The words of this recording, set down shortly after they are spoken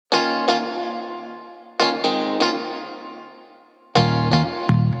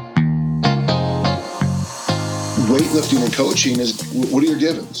weightlifting and coaching is, what are your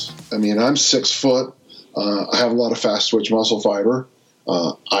givens? I mean, I'm 6 foot. I have a lot of fast twitch muscle fiber.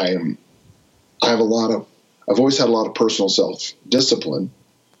 I've always had a lot of personal self-discipline.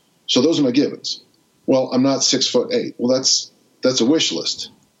 So those are my givens. Well, I'm not 6'8". Well, that's a wish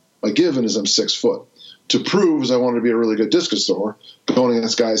list. My given is I'm 6 foot. To prove is I want to be a really good discus thrower going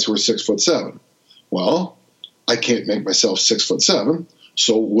against guys who are 6'7". Well, I can't make myself 6'7".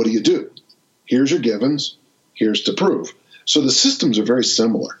 So what do? Here's your givens. Here's to prove. So the systems are very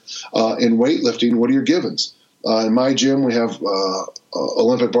similar. In weightlifting, what are your givens? In my gym, we have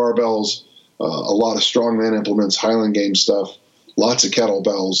Olympic barbells, a lot of strongman implements, Highland Games stuff, lots of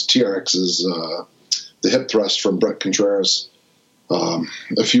kettlebells, TRXs, the hip thrust from Brett Contreras,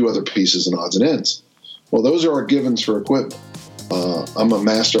 a few other pieces and odds and ends. Well, those are our givens for equipment. I'm a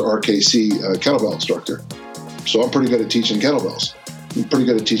master RKC kettlebell instructor, so I'm pretty good at teaching kettlebells. I'm pretty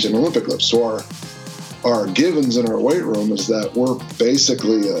good at teaching Olympic lifts. So our givens in our weight room is that we're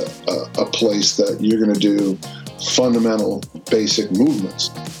basically a place that you're going to do fundamental, basic movements.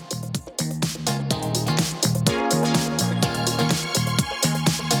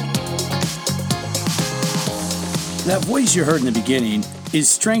 That voice you heard in the beginning is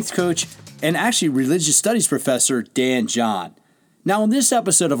strength coach and actually religious studies professor Dan John. Now, in this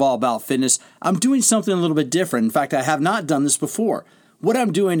episode of All About Fitness, I'm doing something a little bit different. In fact, I have not done this before. What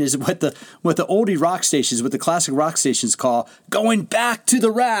I'm doing is what the oldie rock stations, what the classic rock stations call going back to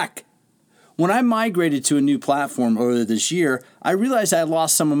the rack. When I migrated to a new platform earlier this year, I realized I had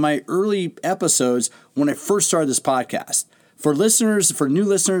lost some of my early episodes when I first started this podcast. For new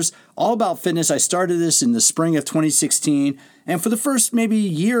listeners, All About Fitness, I started this in the spring of 2016, and for the first maybe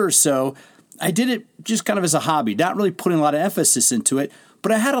year or so, I did it just kind of as a hobby, not really putting a lot of emphasis into it,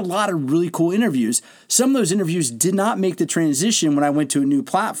 but I had a lot of really cool interviews. Some of those interviews did not make the transition when I went to a new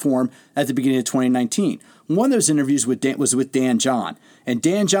platform at the beginning of 2019. One of those interviews was with Dan John, and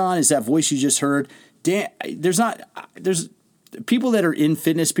Dan John is that voice you just heard. There's people that are in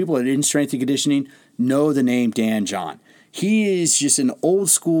fitness, people that are in strength and conditioning know the name Dan John. He is just an old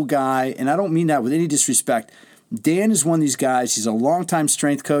school guy, and I don't mean that with any disrespect. Dan is one of these guys. He's a longtime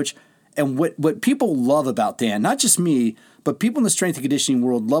strength coach, and what people love about Dan, not just me, but people in the strength and conditioning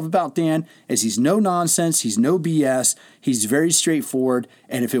world love about Dan is he's no nonsense, he's no BS, he's very straightforward,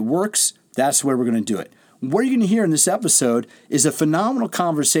 and if it works, that's where we're going to do it. What you're going to hear in this episode is a phenomenal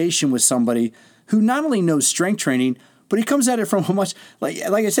conversation with somebody who not only knows strength training, but he comes at it from a much, like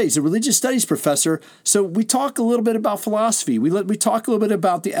I said, he's a religious studies professor, so we talk a little bit about philosophy. We talk a little bit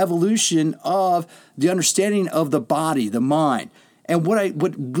about the evolution of the understanding of the body, the mind. And what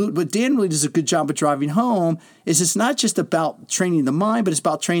Dan really does a good job of driving home is it's not just about training the mind, but it's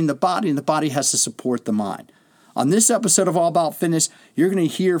about training the body, and the body has to support the mind. On this episode of All About Fitness, you're going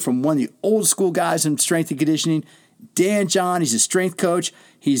to hear from one of the old school guys in strength and conditioning, Dan John. He's a strength coach.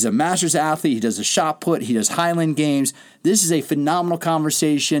 He's a master's athlete. He does a shot put. He does Highland Games. This is a phenomenal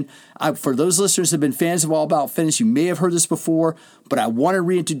conversation. For those listeners who have been fans of All About Fitness, you may have heard this before, but I want to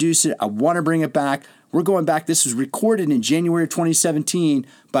reintroduce it. I want to bring it back. We're going back. This was recorded in January of 2017,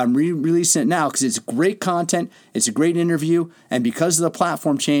 but I'm releasing it now because it's great content. It's a great interview, and because of the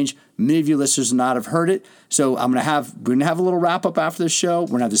platform change, many of you listeners will not have heard it. So we're gonna have a little wrap up after the show.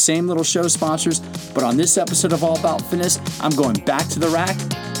 We're gonna have the same little show sponsors, but on this episode of All About Fitness, I'm going back to the rack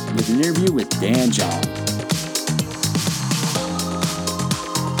with an interview with Dan John.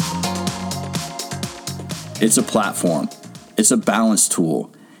 It's a platform. It's a balance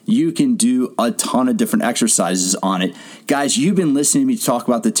tool. You can do a ton of different exercises on it. Guys, you've been listening to me talk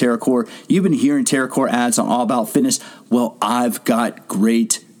about the TerraCore. You've been hearing TerraCore ads on All About Fitness. Well, I've got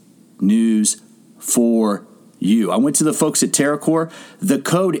great news for you. I went to the folks at TerraCore. The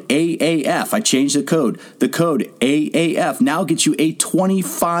code AAF, I changed the code. The code AAF now gets you a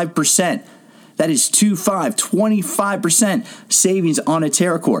 25%. That is 25% savings on a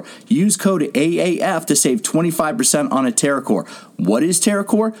TerraCore. Use code AAF to save 25% on a TerraCore. What is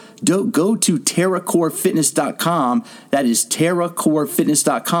TerraCore? Go to TerraCoreFitness.com. That is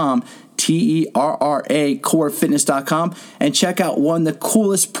TerraCoreFitness.com. TERRA corefitness.com, and check out one of the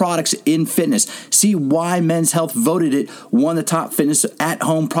coolest products in fitness. See why Men's Health voted it one of the top fitness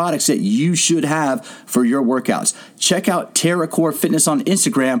at-home products that you should have for your workouts. Check out TerraCore Fitness on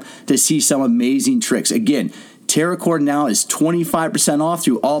Instagram to see some amazing tricks. Again, TerraCore now is 25% off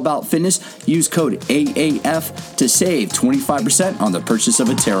through All About Fitness. Use code AAF to save 25% on the purchase of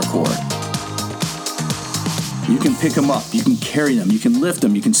a TerraCore. You can pick them up, you can carry them, you can lift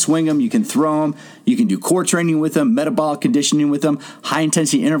them, you can swing them, you can throw them, you can do core training with them, metabolic conditioning with them,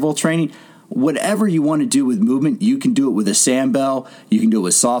 high-intensity interval training. Whatever you want to do with movement, you can do it with a sand bell, you can do it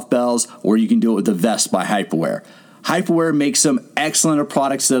with soft bells, or you can do it with the vest by Hyperwear. Hyperwear makes some excellent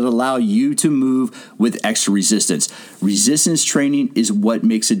products that allow you to move with extra resistance. Resistance training is what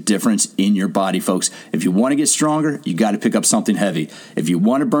makes a difference in your body, folks. If you want to get stronger, you got to pick up something heavy. If you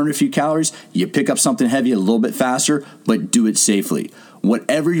want to burn a few calories, you pick up something heavy a little bit faster, but do it safely.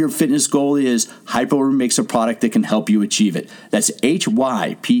 Whatever your fitness goal is, Hyperwear makes a product that can help you achieve it. That's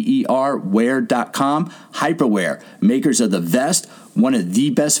HYPER wear.com. Hyperwear, makers of the vest, one of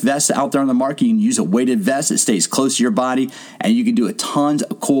the best vests out there on the market. You can use a weighted vest that stays close to your body, and you can do a tons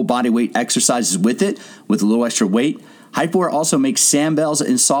of cool body weight exercises with it with a little extra weight. Hyperwear also makes sand bells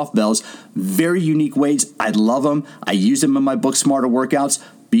and soft bells, very unique weights. I love them. I use them in my book, Smarter Workouts,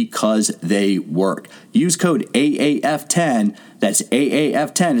 because they work. Use code AAF10, that's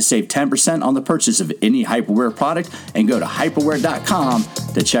AAF10, to save 10% on the purchase of any Hyperwear product, and go to hyperwear.com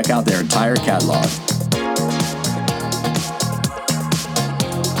to check out their entire catalog.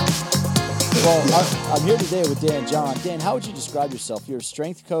 Well, I'm here today with Dan John. Dan, how would you describe yourself? You're a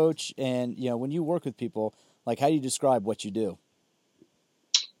strength coach, and when you work with people, how do you describe what you do?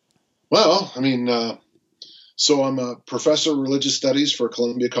 Well, so I'm a professor of religious studies for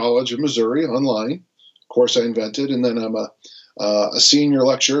Columbia College of Missouri online, course I invented, and then I'm a senior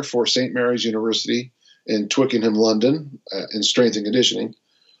lecturer for St. Mary's University in Twickenham, London, in strength and conditioning.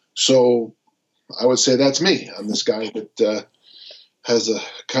 So I would say that's me. I'm this guy that has a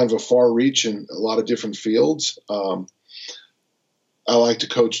kind of a far reach in a lot of different fields. I like to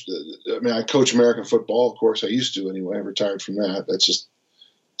coach. I coach American football. Of course, I used to anyway. I retired from that. That's just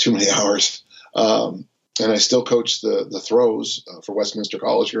too many hours. And I still coach the throws for Westminster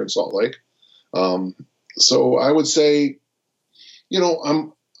College here in Salt Lake. So I would say,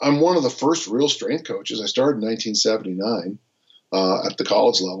 I'm one of the first real strength coaches. I started in 1979 at the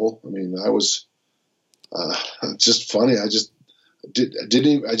college level. I was just funny. I just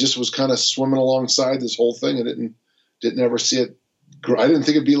was kind of swimming alongside this whole thing. I didn't ever see it. I didn't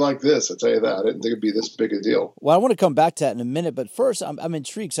think it'd be like this. I'll tell you that. I didn't think it'd be this big a deal. Well, I want to come back to that in a minute, but first I'm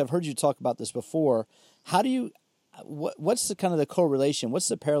intrigued because I've heard you talk about this before. How do you, what's the kind of the correlation? What's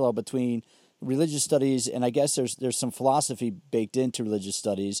the parallel between religious studies, and I guess there's some philosophy baked into religious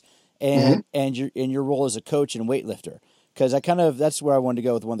studies, and your role as a coach and weightlifter? Because that's where I wanted to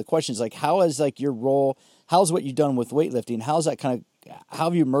go with one of the questions. How is your role? How's what you've done with weightlifting? How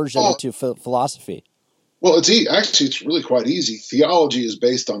have you merged that into philosophy? Well, it's really quite easy. Theology is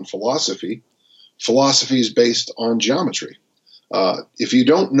based on philosophy. Philosophy is based on geometry. If you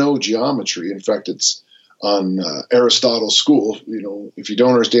don't know geometry, in fact, it's on Aristotle's school. If you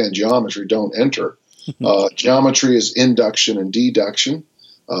don't understand geometry, don't enter. Geometry is induction and deduction.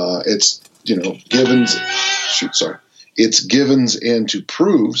 It's givens. It's givens and to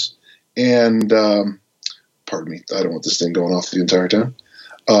proves. And pardon me, I don't want this thing going off the entire time.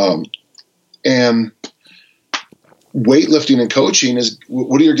 And weightlifting and coaching is,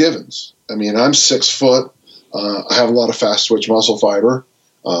 what are your givens? I'm 6 foot. I have a lot of fast twitch muscle fiber.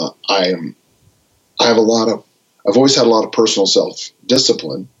 I've always had a lot of personal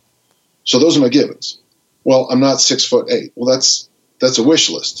self-discipline. So those are my givens. Well, I'm not 6'8". Well, that's a wish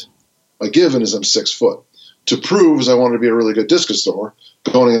list. My given is I'm 6 foot. To prove is I wanted to be a really good discus thrower,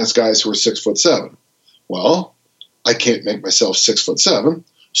 going against guys who are 6'7". Well, I can't make myself 6'7".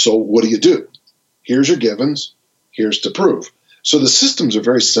 So what do? Here's your givens. Here's to prove. So the systems are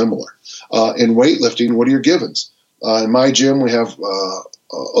very similar. In weightlifting, what are your givens? In my gym, we have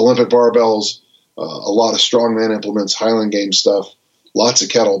Olympic barbells, a lot of strongman implements, Highland Games stuff, lots of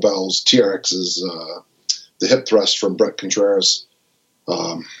kettlebells, TRXs, the hip thrust from Brett Contreras,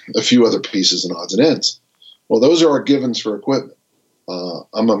 a few other pieces and odds and ends. Well, those are our givens for equipment.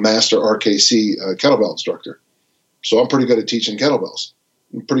 I'm a master RKC kettlebell instructor, so I'm pretty good at teaching kettlebells.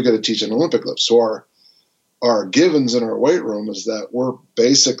 I'm pretty good at teaching Olympic lifts. So our givens in our weight room is that we're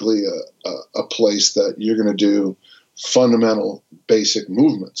basically a place that you're going to do fundamental basic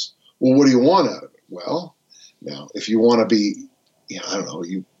movements. Well, what do you want out of it? Well, now, if you want to be,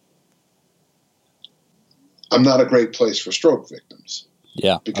 I'm not a great place for stroke victims.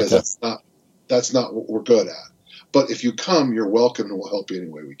 Yeah. Because that's not what we're good at. But if you come, you're welcome and we'll help you any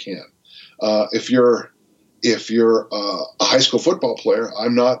way we can. If you're a high school football player,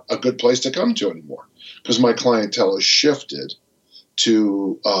 I'm not a good place to come to anymore because my clientele has shifted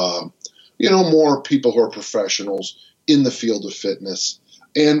to, more people who are professionals in the field of fitness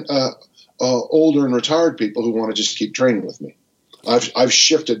and older and retired people who want to just keep training with me. I've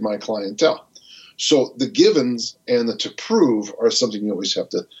shifted my clientele. So the givens and the to prove are something you always have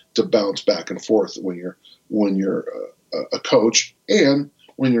to bounce back and forth when you're a coach, and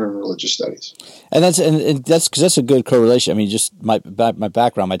when you're in religious studies. And that's because that's a good correlation. I mean, just my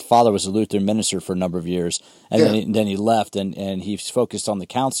background. My father was a Lutheran minister for a number of years, and then he left, and he's focused on the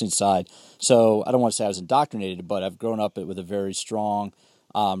counseling side. So I don't want to say I was indoctrinated, but I've grown up with a very strong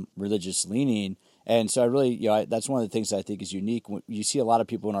religious leaning, and so I really, that's one of the things that I think is unique. You see a lot of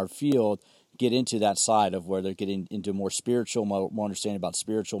people in our field get into that side of where they're getting into more spiritual, more understanding about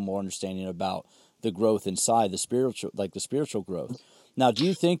spiritual, more understanding about the growth inside the spiritual growth. Now, do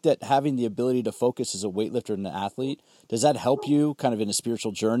you think that having the ability to focus as a weightlifter and an athlete, does that help you kind of in a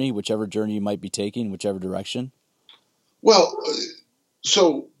spiritual journey, whichever journey you might be taking, whichever direction? Well,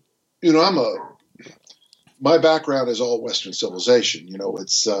 so, my background is all Western civilization.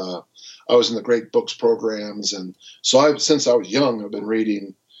 It's, I was in the great books programs. And so since I was young, I've been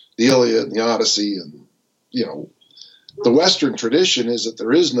reading the Iliad and the Odyssey. And, the Western tradition is that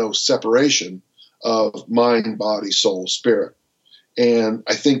there is no separation of mind, body, soul, spirit. And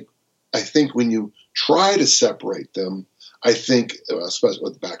I think when you try to separate them, especially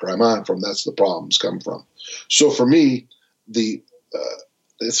with the background I'm from, that's the problems come from. So for me,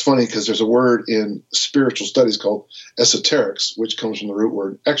 it's funny because there's a word in spiritual studies called esoterics, which comes from the root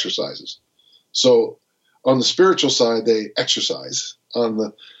word exercises. So on the spiritual side, they exercise.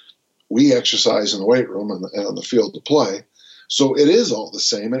 We exercise in the weight room and on the field to play. So it is all the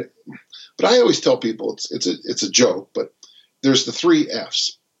same. But I always tell people it's a joke, but there's the 3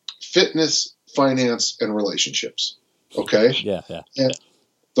 F's: fitness, finance, and relationships. Okay? Yeah. And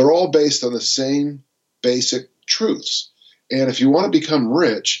they're all based on the same basic truths. And if you want to become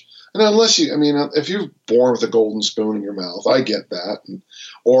rich, and if you're born with a golden spoon in your mouth, I get that.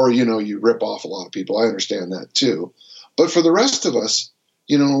 Or you rip off a lot of people. I understand that too. But for the rest of us,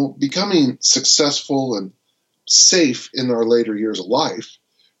 becoming successful and safe in our later years of life,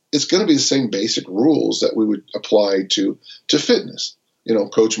 it's going to be the same basic rules that we would apply to fitness.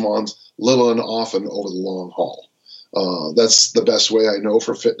 Coach Mon's little and often over the long haul. That's the best way I know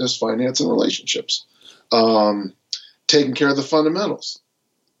for fitness, finance, and relationships. Taking care of the fundamentals.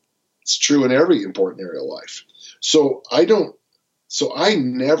 It's true in every important area of life. So I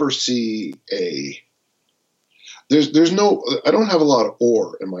never see I don't have a lot of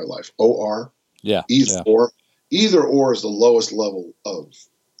or in my life. O-R. Yeah. Either or is the lowest level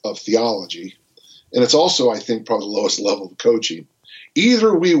of theology. And it's also, I think, probably the lowest level of coaching.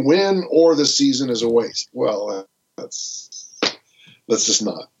 Either we win or the season is a waste. Well, that's just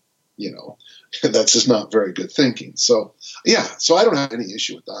not, that's just not very good thinking. So, so I don't have any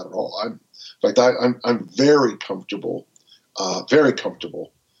issue with that at all. I'm very comfortable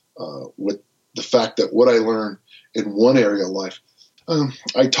with the fact that what I learn in one area of life,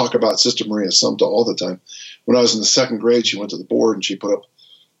 I talk about Sister Maria Sumta all the time. When I was in the 2nd grade, she went to the board and she put up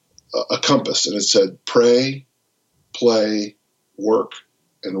a compass, and it said pray, play, work,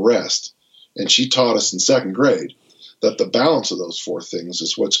 and rest. And she taught us in 2nd grade that the balance of those 4 things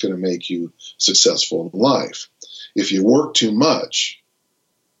is what's going to make you successful in life. If you work too much,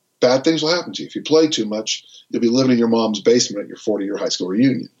 bad things will happen to you. If you play too much, you'll be living in your mom's basement at your 40-year high school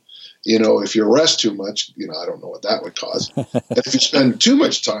reunion. If you rest too much, I don't know what that would cause. And if you spend too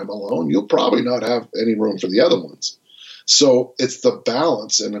much time alone, you'll probably not have any room for the other ones. So it's the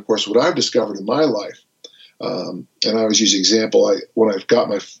balance. And of course, what I've discovered in my life, and I always use the example, when I've got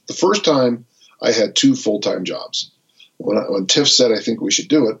the first time I had 2 full-time jobs. When Tiff said, I think we should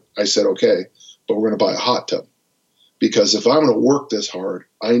do it, I said, okay, but we're going to buy a hot tub. Because if I'm going to work this hard,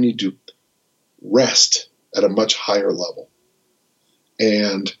 I need to rest at a much higher level.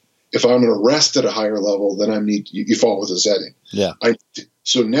 And if I'm going to rest at a higher level, then you fall with a setting. Yeah.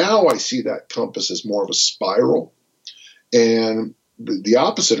 So now I see that compass as more of a spiral. And the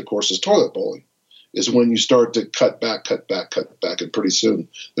opposite, of course, is toilet bowling, is when you start to cut back, and pretty soon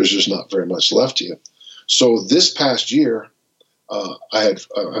there's just not very much left to you. So this past year,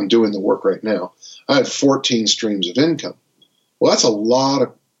 I'm doing the work right now. I had 14 streams of income. Well, that's a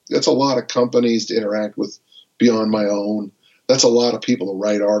lot of companies to interact with beyond my own. That's a lot of people to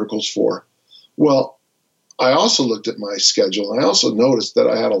write articles for. Well, I also looked at my schedule, and I also noticed that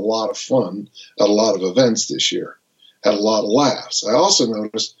I had a lot of fun at a lot of events this year, had a lot of laughs. I also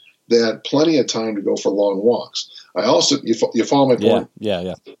noticed they had plenty of time to go for long walks. You follow my point?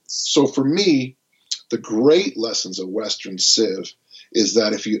 Yeah. So for me, the great lessons of Western Civ is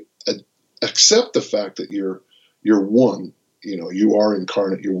that if you accept the fact that you're one, you are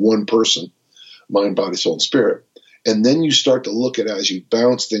incarnate, you're one person, mind, body, soul, and spirit, and then you start to look at it as you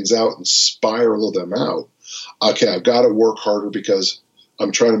bounce things out and spiral them out. Okay, I've got to work harder because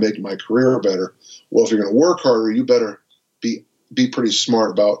I'm trying to make my career better. Well, if you're going to work harder, you better be be pretty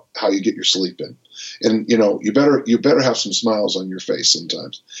smart about how you get your sleep in. And, you better have some smiles on your face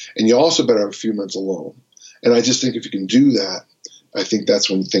sometimes. And you also better have a few minutes alone. And I just think if you can do that, I think that's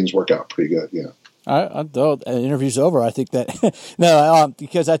when things work out pretty good. Yeah. Though the interview's over, I think that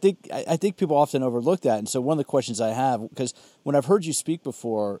because I think people often overlook that. And so one of the questions I have, because when I've heard you speak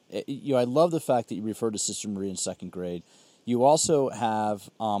before, I love the fact that you referred to Sister Marie in second grade. You also have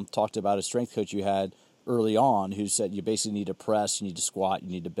talked about a strength coach you had early on who said you basically need to press, you need to squat, you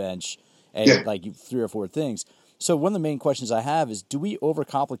need to bench, and like 3 or 4 things. So one of the main questions I have is, do we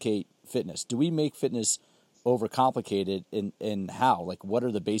overcomplicate fitness? Do we make fitness overcomplicated, and how? Like, what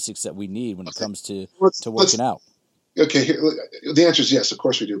are the basics that we need when it comes to working out? Okay, the answer is yes, of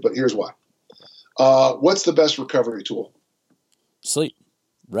course we do, but here's why. What's the best recovery tool? Sleep,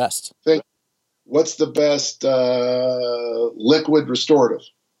 rest. What's the best liquid restorative?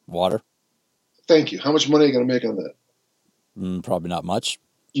 Water. Thank you. How much money are you going to make on that? Probably not much.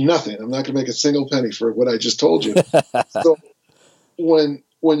 Nothing. I'm not going to make a single penny for what I just told you. So when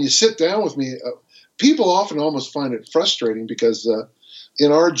you sit down with me, people often almost find it frustrating because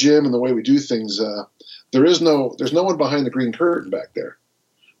in our gym and the way we do things, there's no one behind the green curtain back there.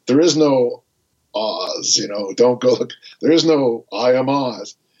 There is no Oz, don't go look. There is no I am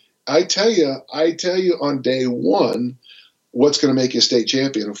Oz. I tell you on day one what's going to make you a state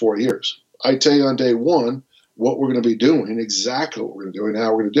champion in 4 years. I tell you on day one what we're going to be doing, exactly what we're going to do and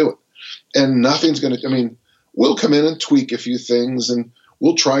how we're going to do it. And nothing's going to, we'll come in and tweak a few things and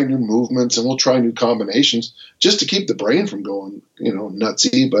we'll try new movements and we'll try new combinations just to keep the brain from going,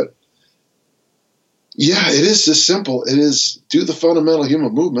 nutsy. But yeah, it is as simple. It is do the fundamental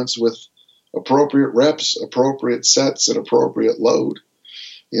human movements with appropriate reps, appropriate sets, and appropriate load,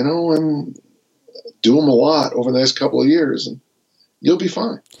 and do them a lot over the next couple of years and you'll be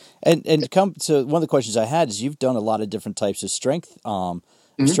fine. And come to one of the questions I had is you've done a lot of different types of strength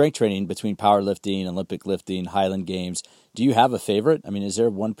training between powerlifting, Olympic lifting, Highland Games. Do you have a favorite? Is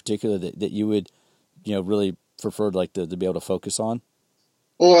there one particular that you would, really prefer to be able to focus on?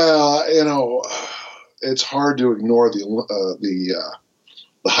 Well, it's hard to ignore the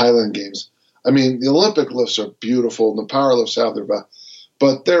Highland Games. The Olympic lifts are beautiful and the power lifts have their best,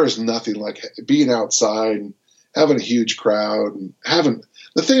 but there is nothing like being outside and having a huge crowd and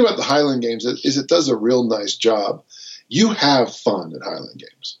the thing about the Highland Games is it does a real nice job. You have fun at Highland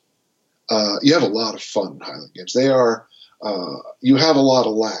Games. You have a lot of fun at Highland Games. They are, you have a lot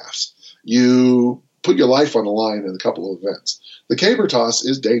of laughs. You put your life on the line in a couple of events. The caber toss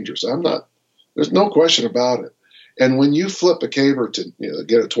is dangerous. There's no question about it. And when you flip a caber to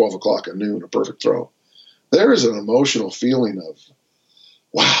get at 12 o'clock at noon, a perfect throw, there is an emotional feeling of,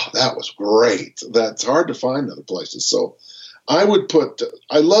 wow, that was great. That's hard to find other places. So I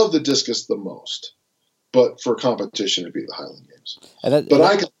love the discus the most, but for competition, it'd be the Highland Games. I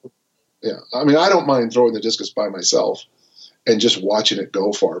don't mind throwing the discus by myself and just watching it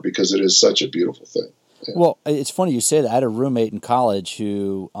go far because it is such a beautiful thing. Yeah. Well, it's funny you say that. I had a roommate in college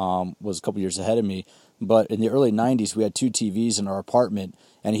who was a couple years ahead of me, but in the early 90s, we had 2 TVs in our apartment,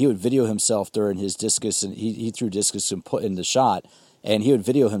 and he would video himself during his discus, and he threw discus and put in the shot, and he would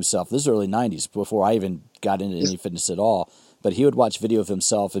video himself. This is early 90s, before I even got into any fitness at all. But he would watch video of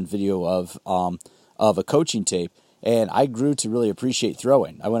himself and video of a coaching tape, and I grew to really appreciate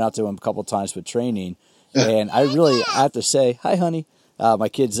throwing. I went out to him a couple times with training, and I have to say, hi, honey. My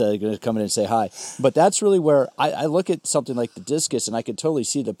kid's going to come in and say hi. But that's really where I look at something like the discus, and I can totally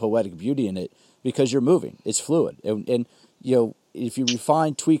see the poetic beauty in it because you're moving. It's fluid. And if you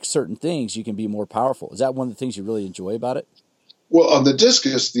tweak certain things, you can be more powerful. Is that one of the things you really enjoy about it? Well, on the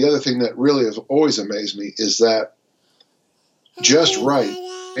discus, the other thing that really has always amazed me is that just right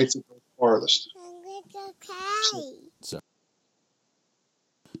makes it go farthest. So,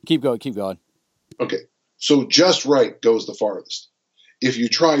 keep going. Okay. So just right goes the farthest. If you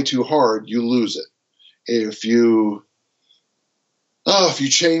try too hard, you lose it. If you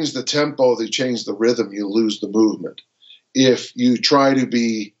change the tempo, you change the rhythm, you lose the movement. If you try to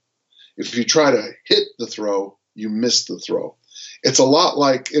hit the throw, you miss the throw. It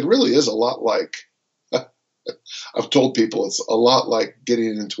really is a lot like, I've told people it's a lot like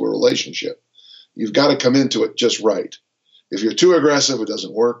getting into a relationship. You've got to come into it just right. If you're too aggressive, it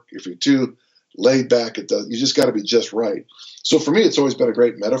doesn't work. If you're too laid back, it does. You just got to be just right. So for me, it's always been a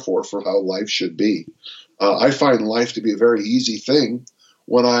great metaphor for how life should be. I find life to be a very easy thing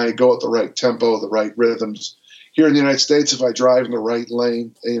when I go at the right tempo, the right rhythms. Here in the United States, if I drive in the right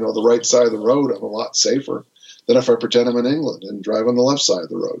lane, the right side of the road, I'm a lot safer than if I pretend I'm in England and drive on the left side of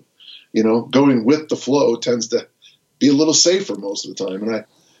the road. Going with the flow tends to be a little safer most of the time.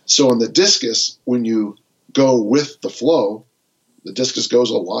 So in the discus, when you go with the flow, The discus goes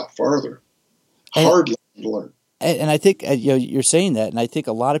a lot farther. Hard lesson to learn. And I think you're saying that, and I think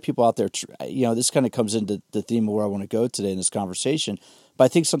a lot of people out there, this kind of comes into the theme of where I want to go today in this conversation. But I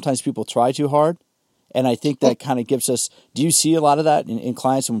think sometimes people try too hard, and I think that kind of gives us. Do you see a lot of that in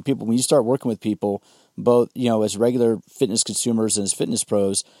clients and when you start working with people, both as regular fitness consumers and as fitness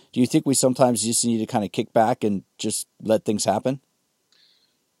pros? Do you think we sometimes just need to kind of kick back and just let things happen?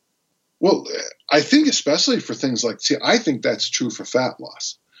 Well, I think especially for things like, I think that's true for fat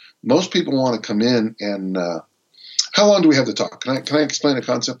loss. Most people want to come in and, how long do we have to talk? Can I explain a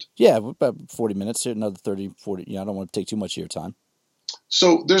concept? Yeah, about 40 minutes, another 30, 40. I don't want to take too much of your time.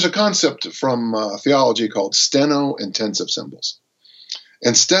 So there's a concept from theology called steno-intensive symbols.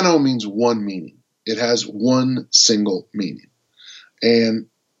 And steno means one meaning. It has one single meaning. And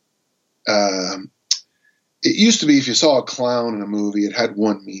it used to be if you saw a clown in a movie, it had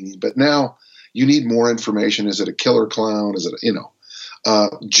one meaning. But now you need more information. Is it a killer clown? Is it,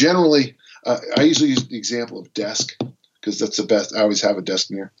 generally, I usually use the example of desk because that's the best. I always have a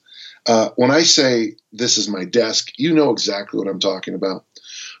desk near. When I say this is my desk, you know exactly what I'm talking about.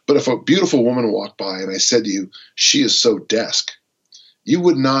 But if a beautiful woman walked by and I said to you, she is so desk, you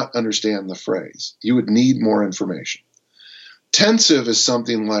would not understand the phrase. You would need more information. Tensive is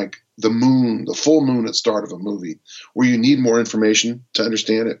something like the moon, the full moon at the start of a movie, where you need more information to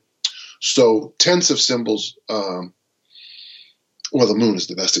understand it. So tensive symbols, the moon is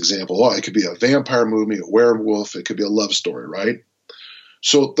the best example. It could be a vampire movie, a werewolf, it could be a love story, right?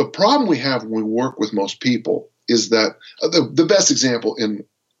 So the problem we have when we work with most people is that the best example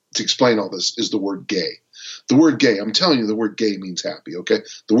to explain all this is the word gay. The word gay, I'm telling you, the word gay means happy, okay?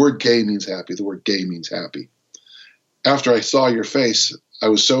 The word gay means happy. The word gay means happy. After I saw your face, I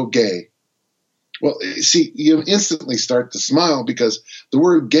was so gay. Well, see, you instantly start to smile because the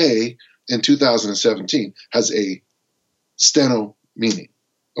word gay in 2017 has a steno meaning,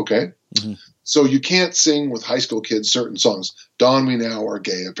 okay? Mm-hmm. So you can't sing with high school kids certain songs. Don we now our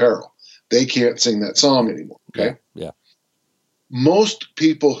gay apparel. They can't sing that song anymore, okay? Yeah. Most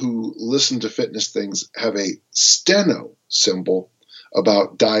people who listen to fitness things have a steno symbol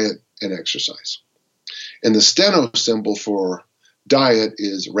about diet and exercise. And the steno symbol for diet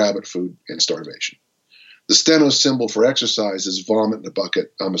is rabbit food and starvation. The steno symbol for exercise is vomit in a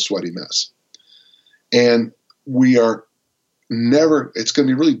bucket, I'm a sweaty mess. And it's going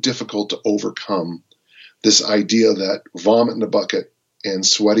to be really difficult to overcome this idea that vomit in a bucket and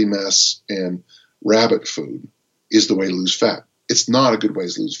sweaty mess and rabbit food is the way to lose fat. It's not a good way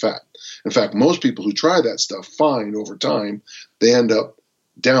to lose fat. In fact, most people who try that stuff find over time they end up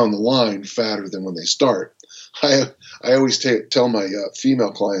down the line fatter than when they start. I always tell my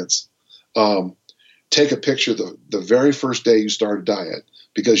female clients, take a picture the very first day you start a diet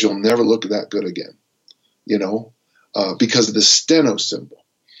because you'll never look that good again, because of the steno symbol.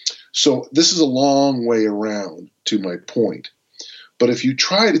 So this is a long way around to my point. But if you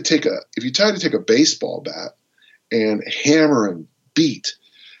try to take a baseball bat and hammer and beat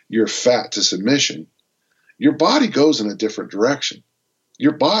your fat to submission, your body goes in a different direction.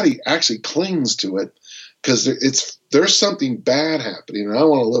 Your body actually clings to it because there's something bad happening, and I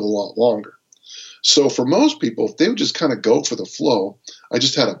want to live a lot longer. So for most people, if they would just kind of go for the flow, I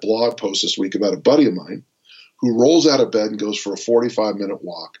just had a blog post this week about a buddy of mine who rolls out of bed and goes for a 45-minute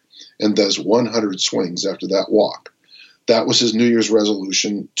walk and does 100 swings after that walk. That was his New Year's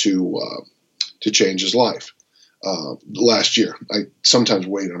resolution to change his life last year. I sometimes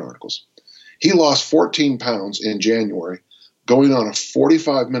wait on articles. He lost 14 pounds in January going on a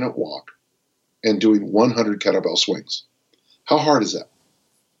 45-minute walk and doing 100 kettlebell swings. How hard is that?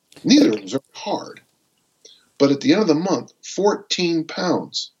 Neither of them is very hard. But at the end of the month, 14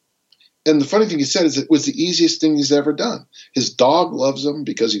 pounds. And the funny thing he said is it was the easiest thing he's ever done. His dog loves him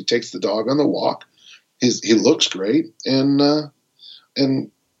because he takes the dog on the walk. He looks great, and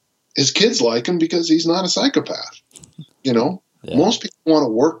his kids like him because he's not a psychopath. Yeah. Most people want to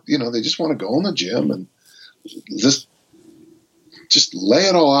work. They just want to go in the gym and just lay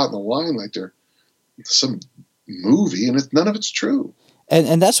it all out in the line like they're some movie, and none of it's true.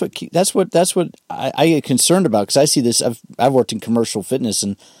 And that's what I get concerned about, because I see this. I've worked in commercial fitness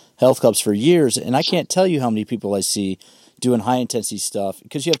and health clubs for years, and I can't tell you how many people I see doing high intensity stuff,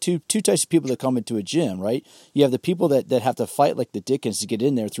 because you have two types of people that come into a gym, right? You have the people that have to fight like the Dickens to get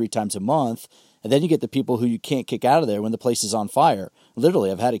in there 3 times a month, and then you get the people who you can't kick out of there when the place is on fire. Literally,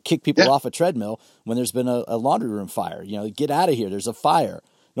 I've had to kick people off a treadmill when there's been a laundry room fire. Get out of here. There's a fire.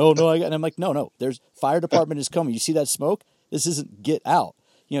 No, and I'm like, no. There's fire department is coming. You see that smoke? This isn't get out.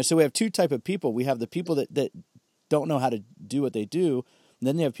 So we have two type of people. We have the people that don't know how to do what they do, and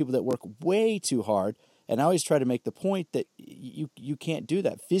then you have people that work way too hard. And I always try to make the point that you can't do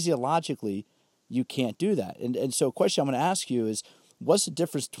that. Physiologically, you can't do that. And so a question I'm going to ask you is, what's the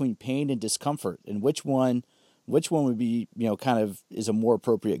difference between pain and discomfort, and which one would be, kind of is a more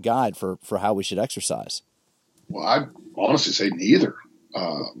appropriate guide for how we should exercise? Well, I honestly say neither.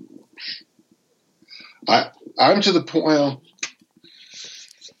 I'm to the point. Well,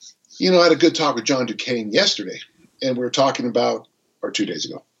 I had a good talk with John Duquesne yesterday, and we were talking about, or 2 days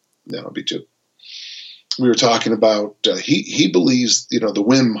ago. No, it'll be two. We were talking about he believes, the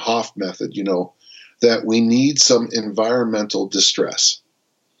Wim Hof method. That we need some environmental distress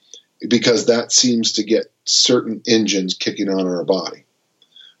because that seems to get certain engines kicking on in our body.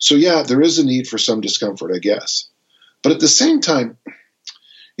 So yeah, there is a need for some discomfort, I guess. But at the same time,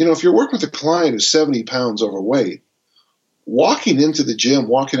 if you're working with a client who's 70 pounds overweight, walking into the gym,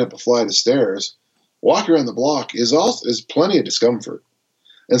 walking up a flight of stairs, walking around the block is plenty of discomfort.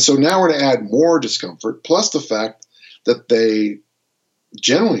 And so now we're going to add more discomfort, plus the fact that they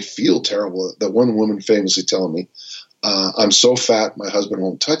generally feel terrible. That one woman famously telling me, I'm so fat, my husband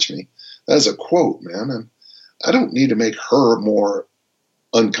won't touch me. That is a quote, man. And I don't need to make her more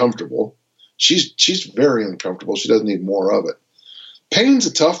uncomfortable. She's very uncomfortable. She doesn't need more of it. Pain's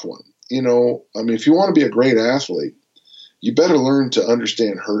a tough one. If you want to be a great athlete, you better learn to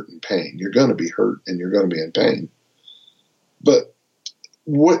understand hurt and pain. You're going to be hurt and you're going to be in pain. But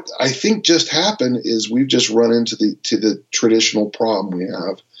what I think just happened is we've just run into the traditional problem we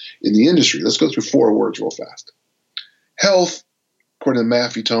have in the industry. Let's go through 4 words real fast. Health, according to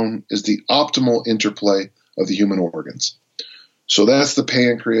Maffetone, is the optimal interplay of the human organs. So that's the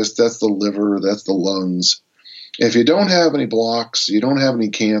pancreas, that's the liver, that's the lungs. If you don't have any blocks, you don't have any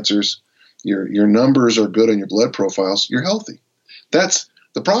cancers, your numbers are good on your blood profiles, you're healthy. That's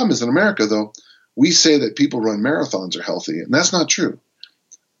the problem. Is in America, though, we say that people run marathons are healthy, and that's not true.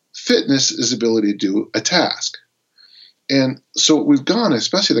 Fitness is the ability to do a task. And so we've gone,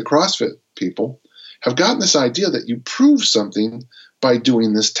 especially the CrossFit people, have gotten this idea that you prove something by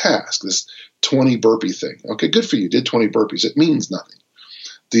doing this task, this 20 burpee thing. Okay, good for you, did 20 burpees. It means nothing.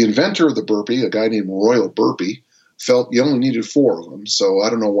 The inventor of the burpee, a guy named Royal Burpee, felt you only needed 4 of them, so I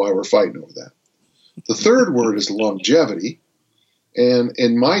don't know why we're fighting over that. The third word is longevity, and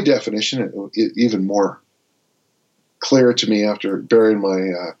in my definition, even more clear to me after burying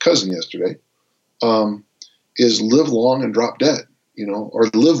my cousin yesterday, is live long and drop dead, or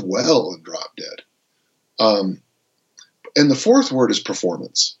live well and drop dead. And the fourth word is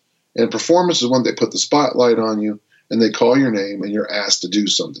performance. And performance is when they put the spotlight on you and they call your name and you're asked to do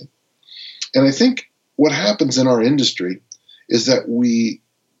something. And I think what happens in our industry is that we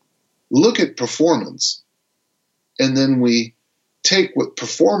look at performance and then we take what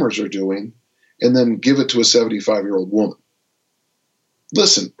performers are doing and then give it to a 75-year-old woman.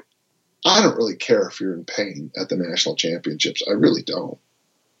 Listen, I don't really care if you're in pain at the national championships. I really don't.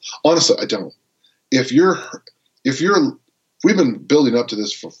 Honestly, I don't. We've been building up to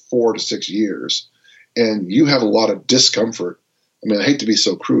this for 4 to 6 years, and you have a lot of discomfort. I hate to be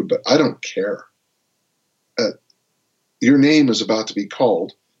so crude, but I don't care. Your name is about to be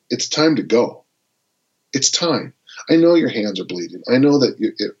called. It's time to go. It's time. I know your hands are bleeding. I know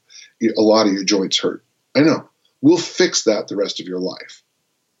that a lot of your joints hurt. I know. We'll fix that the rest of your life.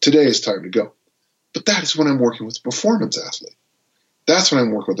 Today is time to go. But that is when I'm working with a performance athlete. That's when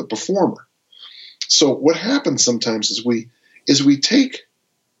I'm working with a performer. So what happens sometimes is we take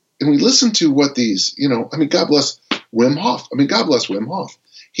and we listen to what these, God bless Wim Hof. God bless Wim Hof.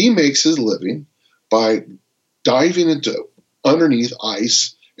 He makes his living by diving into underneath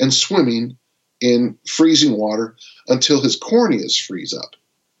ice and swimming in freezing water until his corneas freeze up.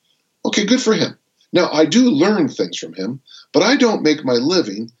 Okay, good for him. Now, I do learn things from him, but I don't make my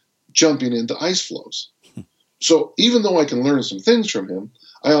living jumping into ice flows. So even though I can learn some things from him,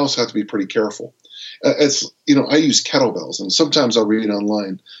 I also have to be pretty careful. I use kettlebells, and sometimes I'll read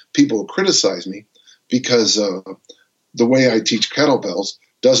online. People will criticize me because the way I teach kettlebells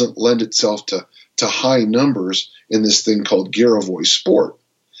doesn't lend itself to high numbers in this thing called Garavoy sport.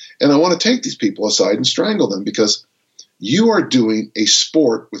 And I want to take these people aside and strangle them because you are doing a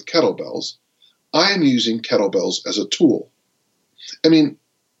sport with kettlebells. I am using kettlebells as a tool.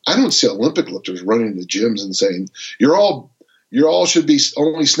 I don't see Olympic lifters running to gyms and saying, you all should be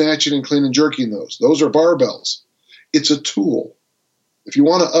only snatching and clean and jerking those. Those are barbells. It's a tool. If you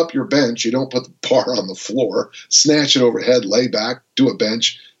want to up your bench, you don't put the bar on the floor, snatch it overhead, lay back, do a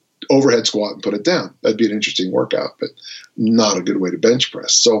bench, overhead squat, and put it down. That'd be an interesting workout, but not a good way to bench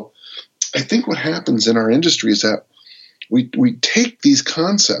press. So I think what happens in our industry is that we take these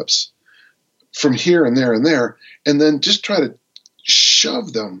concepts from here and there, and then just try to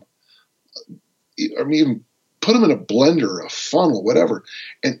shove them even put them in a blender, a funnel, whatever,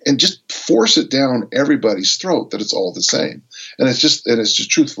 and just force it down everybody's throat that it's all the same. And it's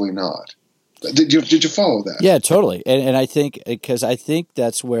just truthfully not. Did you follow that? Yeah, totally. And I think, because I think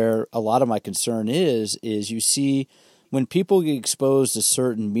that's where a lot of my concern is you see when people get exposed to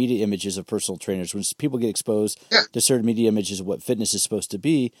certain media images of personal trainers, when people get exposed to certain media images of what fitness is supposed to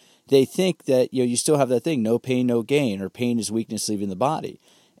be, they think that, you still have that thing, no pain, no gain, or pain is weakness leaving the body.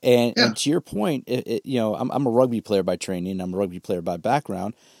 And to your point, I'm a rugby player by training. I'm a rugby player by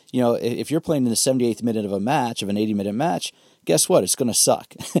background. If you're playing in the 78th minute of a match, of an 80-minute match, guess what? It's going to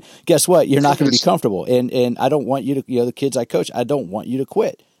suck. Guess what? You're not going to be comfortable. And I don't want you to, the kids I coach, I don't want you to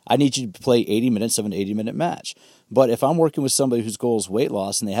quit. I need you to play 80 minutes of an 80-minute match. But if I'm working with somebody whose goal is weight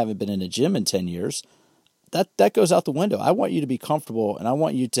loss and they haven't been in a gym in 10 years, that goes out the window. I want you to be comfortable, and I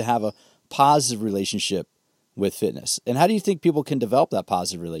want you to have a positive relationship with fitness. And how do you think people can develop that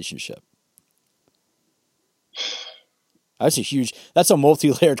positive relationship? That's a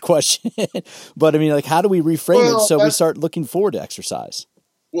multi-layered question. But I mean, like, how do we reframe it so we start looking forward to exercise?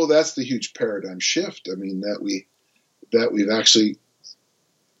 Well, that's the huge paradigm shift. I mean, that we've actually,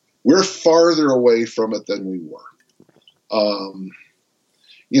 we're farther away from it than we were.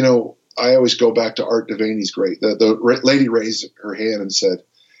 I always go back to Art Devaney's great. The lady raised her hand and said,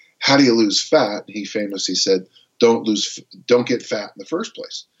 "How do you lose fat?" He famously said, don't get fat in the first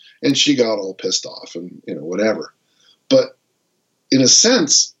place. And she got all pissed off and, whatever. But in a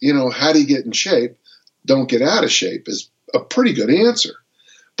sense, how do you get in shape? Don't get out of shape is a pretty good answer.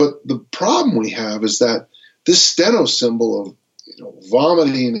 But the problem we have is that this steno symbol of,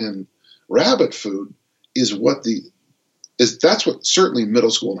 vomiting and rabbit food is that's what certainly middle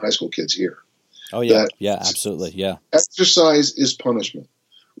school and high school kids hear. Oh yeah. Yeah, absolutely. Yeah. Exercise is punishment.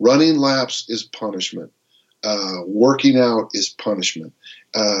 Running laps is punishment. Working out is punishment.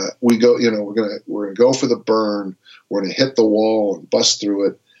 We're gonna go for the burn. We're gonna hit the wall and bust through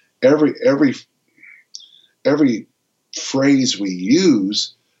it. Every phrase we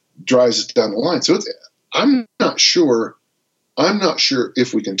use drives us down the line. So I'm not sure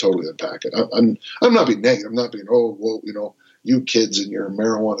if we can totally unpack it. I'm not being negative. I'm not being, you kids and your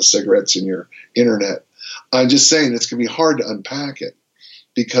marijuana cigarettes and your internet. I'm just saying it's going to be hard to unpack it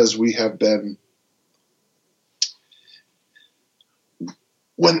because we have been,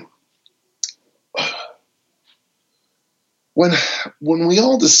 when we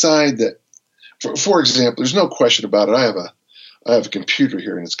all decide that, for example, there's no question about it. I have a computer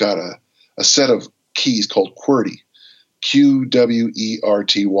here and it's got a set of keys called QWERTY. QWERTY.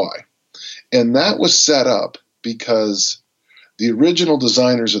 And that was set up because the original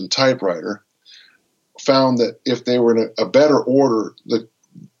designers of the typewriter found that if they were in a better order, that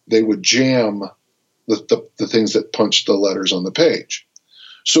they would jam the things that punched the letters on the page.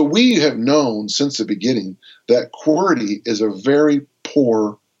 So we have known since the beginning that QWERTY is a very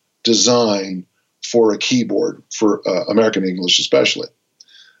poor design for a keyboard, for American English especially.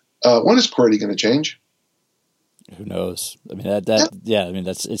 When is QWERTY going to change? Who knows? I mean,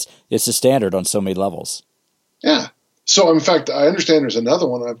 it's a standard on so many levels. Yeah. So in fact, I understand there's another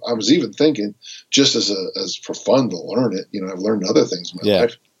one. I was even thinking, just as for fun to learn it. I've learned other things in my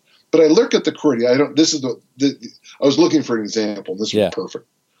life, but I look at the QWERTY. I was looking for an example. And this was perfect.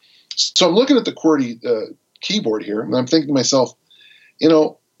 So I'm looking at the QWERTY keyboard here, and I'm thinking to myself,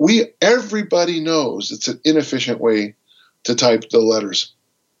 everybody knows it's an inefficient way to type the letters.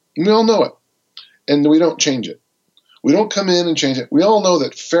 We all know it, and we don't change it. We don't come in and change it. We all know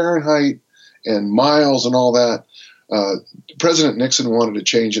that Fahrenheit and miles and all that. President Nixon wanted to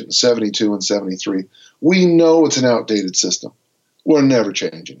change it in 72 and 73. We know it's an outdated system. We're never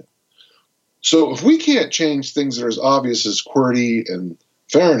changing it. So if we can't change things that are as obvious as QWERTY and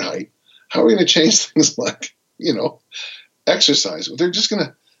Fahrenheit, how are we going to change things like, exercise? They're just going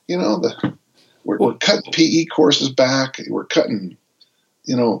to, we're cutting PE courses back. We're cutting,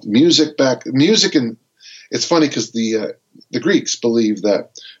 music back. Music, and it's funny because the Greeks believed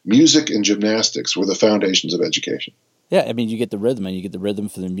that music and gymnastics were the foundations of education. Yeah, I mean, you get the rhythm, and you get the rhythm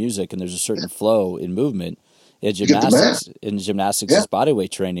for the music, and there's a certain flow in movement. In gymnastics is body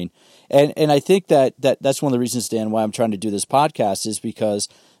weight training. And I think that's one of the reasons, Dan, why I'm trying to do this podcast is because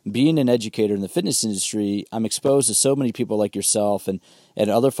being an educator in the fitness industry, I'm exposed to so many people like yourself and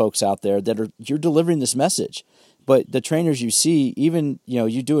other folks out there you're delivering this message. But the trainers you see, even,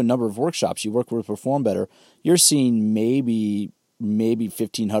 you do a number of workshops, you work with Perform Better, you're seeing maybe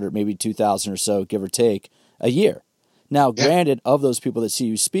 1,500, maybe 2,000 or so, give or take, a year. Now, granted, of those people that see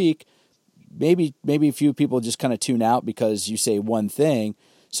you speak, maybe a few people just kind of tune out because you say one thing.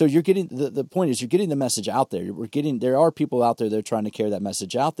 So you're getting the point is you're getting the message out there. There are people out there that are trying to carry that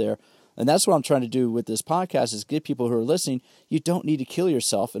message out there. And that's what I'm trying to do with this podcast is get people who are listening. You don't need to kill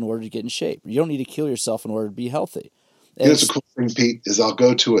yourself in order to get in shape. You don't need to kill yourself in order to be healthy. Here's a cool thing, Pete, is I'll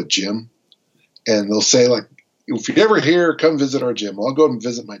go to a gym and they'll say, like, if you're ever here, come visit our gym. Well, I'll go and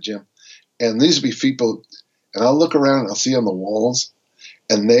visit my gym. And these will be people, and I'll look around and I'll see on the walls,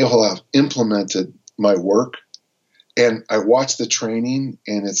 and they will have implemented my work. And I watch the training,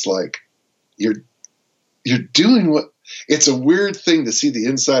 and it's like, you're doing what, it's a weird thing to see the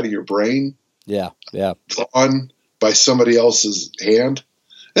inside of your brain. Yeah. Drawn by somebody else's hand.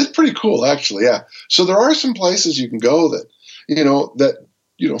 It's pretty cool, actually. Yeah. So there are some places you can go that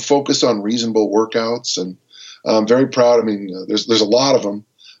focus on reasonable workouts, and I'm very proud. I mean, there's a lot of them.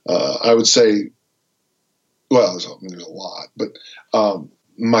 I would say, well, there's a lot, but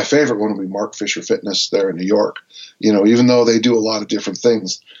my favorite one would be Mark Fisher Fitness there in New York. Even though they do a lot of different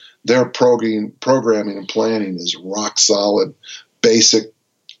things, their programming and planning is rock solid, basic,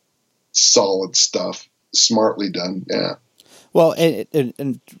 solid stuff, smartly done. Yeah. Well,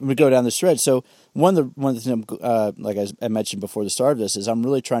 and we go down the stretch. So one of the things, like I mentioned before the start of this, is I'm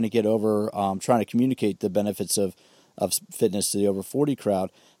really trying to get over, trying to communicate the benefits of fitness to the over 40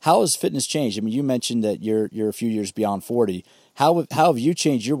 crowd. How has fitness changed? I mean, you mentioned that you're a few years beyond 40. How have you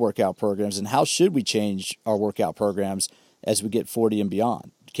changed your workout programs, and how should we change our workout programs as we get 40 and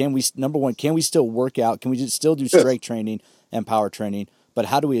beyond? Number one, can we still work out? Can we still do strength training and power training? But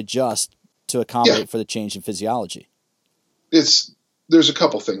how do we adjust to accommodate for the change in physiology? There's a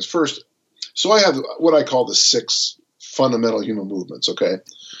couple things. First, so I have what I call the 6 fundamental human movements, okay?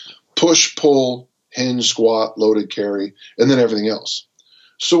 Push, pull, hinge, squat, loaded carry, and then everything else.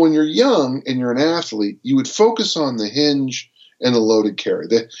 So when you're young and you're an athlete, you would focus on the hinge and the loaded carry.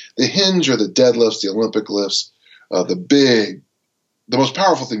 The hinge are the deadlifts, the Olympic lifts, the most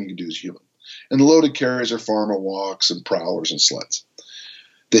powerful thing you can do as human. And the loaded carries are farmer walks and prowlers and sleds.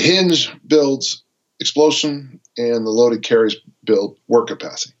 The hinge builds explosion, and the loaded carries build work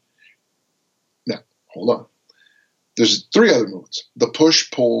capacity. Now, hold on. There's 3 other movements: the push,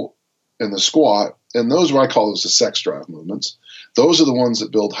 pull, and the squat, and those I call those the sex drive movements. Those are the ones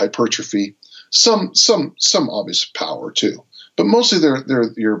that build hypertrophy, some obvious power too, but mostly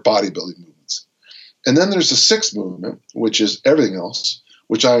they're your bodybuilding movements. And then there's the 6th movement, which is everything else,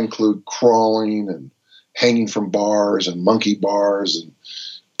 which I include crawling and hanging from bars and monkey bars and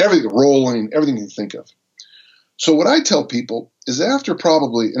everything, rolling, everything you can think of. So what I tell people is after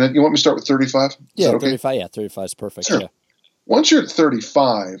probably, and you want me to start with 35? Yeah, okay? 35. Yeah, 35 is perfect. Sure. Yeah. Once you're at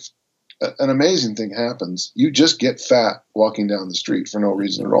 35, an amazing thing happens. You just get fat walking down the street for no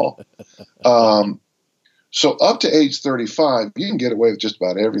reason at all. So up to age 35, you can get away with just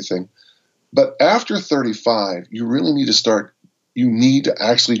about everything. But after 35, you really need to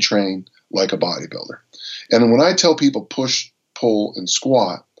actually train like a bodybuilder. And when I tell people push, pull, and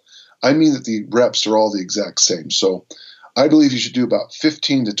squat, I mean that the reps are all the exact same. So I believe you should do about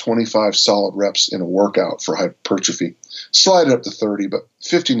 15 to 25 solid reps in a workout for hypertrophy. Slide it up to 30, but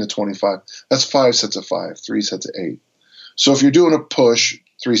 15 to 25, that's 5 sets of 5, 3 sets of 8. So if you're doing a push,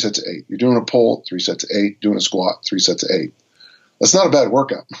 3 sets of 8. You're doing a pull, 3 sets of 8. Doing a squat, 3 sets of 8. That's not a bad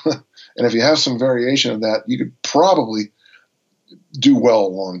workout. And if you have some variation of that, you could probably do well a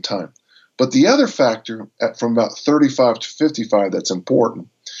long time. But the other factor from about 35 to 55 that's important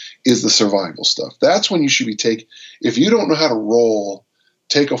is the survival stuff. That's when you should be if you don't know how to roll,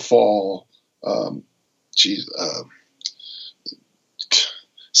 take a fall,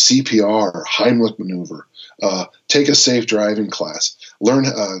 CPR, Heimlich maneuver, take a safe driving class, learn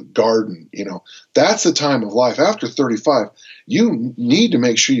garden, that's the time of life. After 35, you need to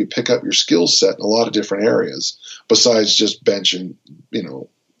make sure you pick up your skill set in a lot of different areas besides just bench and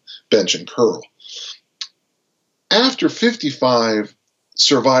curl. After 55,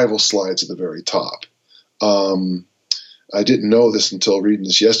 survival slides at the very top. I didn't know this until reading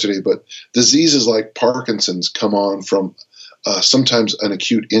this yesterday, but diseases like Parkinson's come on from sometimes an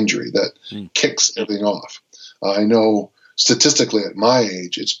acute injury that kicks everything off. I know statistically at my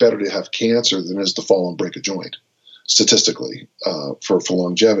age, it's better to have cancer than it is to fall and break a joint, statistically, for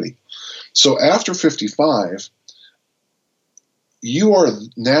longevity. So after 55, you're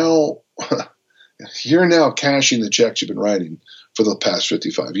now cashing the checks you've been writing for the past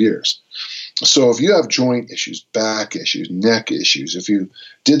 55 years. So if you have joint issues, back issues, neck issues, if you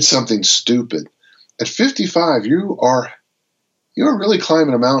did something stupid, at 55, you are really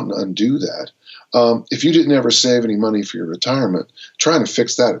climbing a mountain to undo that. If you didn't ever save any money for your retirement, trying to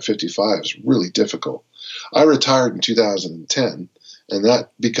fix that at 55 is really difficult. I retired in 2010, and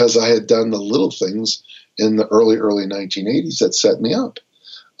that because I had done the little things in the early 1980s that set me up.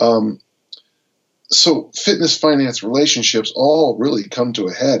 So fitness, finance, relationships all really come to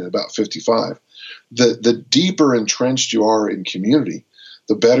a head at about 55. The deeper entrenched you are in community,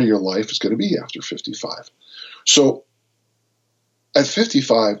 the better your life is going to be after 55. So at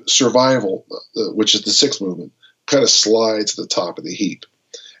 55, survival, which is the sixth movement, kind of slides to the top of the heap.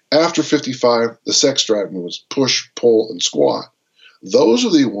 After 55, the sex drive movements, push, pull, and squat. Those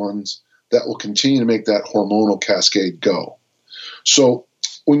are the ones that will continue to make that hormonal cascade go. So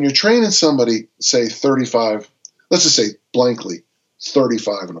when you're training somebody, say 35, let's just say blankly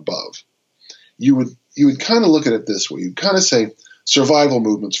 35 and above, you would kind of look at it this way. You'd kind of say survival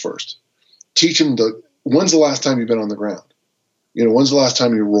movements first. Teach them when's the last time you've been on the ground? When's the last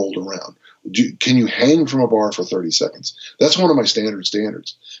time you rolled around? Can you hang from a bar for 30 seconds? That's one of my standards.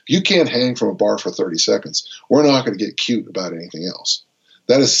 If you can't hang from a bar for 30 seconds, we're not going to get cute about anything else.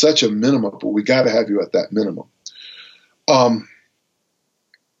 That is such a minimum, but we got to have you at that minimum.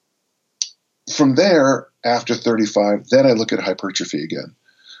 From there, after 35, then I look at hypertrophy again.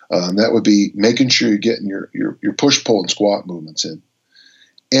 That would be making sure you're getting your push, pull, and squat movements in.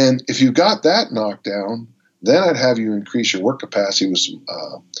 And if you got that knocked down, then I'd have you increase your work capacity with some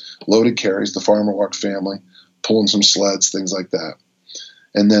loaded carries, the farmer walk family, pulling some sleds, things like that.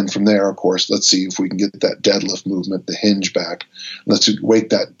 And then from there, of course, let's see if we can get that deadlift movement, the hinge back. Let's wake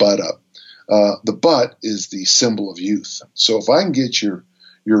that butt up. The butt is the symbol of youth. So if I can get your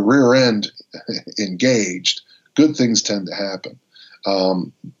rear end engaged, good things tend to happen.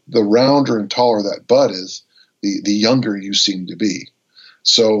 The rounder and taller that butt is, the younger you seem to be.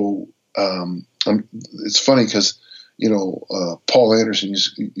 So it's funny because Paul Anderson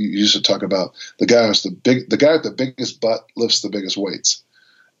used to talk about the guy with the biggest butt lifts the biggest weights,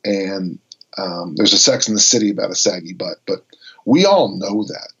 and there's a Sex in the City about a saggy butt, but we all know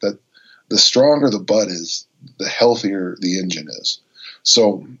that the stronger the butt is, the healthier the engine is.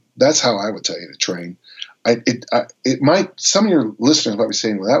 So that's how I would tell you to train. It might, some of your listeners might be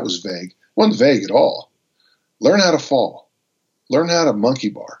saying, well, that was vague. It wasn't vague at all. Learn how to fall. Learn how to monkey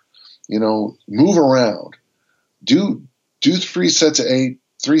bar. Move around. Do 3 sets of 8,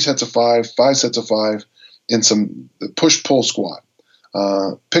 3 sets of 5, 5 sets of 5 in some push pull squat.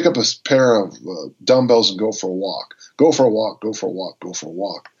 Pick up a pair of dumbbells and go for a walk. Go for a walk. Go for a walk. Go for a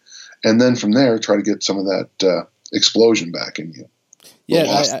walk. And then from there, try to get some of that explosion back in you.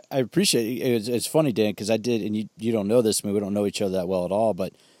 Yeah, I appreciate it. It's funny, Dan, because I did, and you don't know this. I mean, we don't know each other that well at all.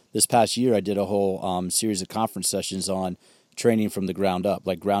 But this past year, I did a whole series of conference sessions on training from the ground up,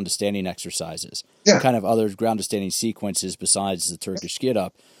 like ground to standing exercises, kind of other ground to standing sequences besides the Turkish get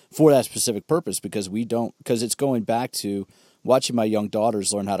up for that specific purpose, because it's going back to watching my young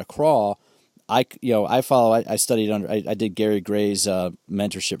daughters learn how to crawl. I studied under, I did Gary Gray's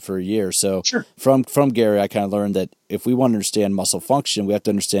mentorship for a year. So from Gary, I kind of learned that if we want to understand muscle function, we have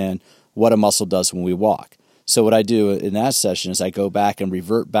to understand what a muscle does when we walk. So what I do in that session is I go back and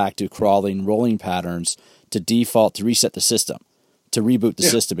revert back to crawling, rolling patterns to default, to reset the system, to reboot the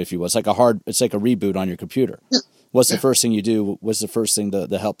system, if you will. It's like a reboot on your computer. What's the first thing you do? What's the first thing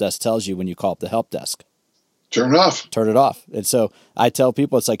the help desk tells you when you call up the help desk? Turn it off. Turn it off. And so I tell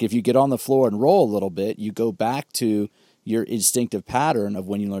people, it's like if you get on the floor and roll a little bit, you go back to your instinctive pattern of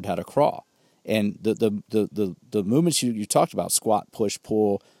when you learned how to crawl. And the movements you talked about, squat, push,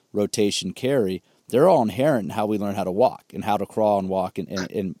 pull, rotation, carry, they're all inherent in how we learn how to walk and how to crawl and walk. And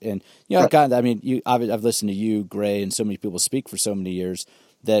I've listened to you, Gray, and so many people speak for so many years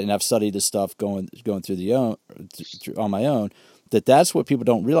and I've studied this stuff going through on my own. That's what people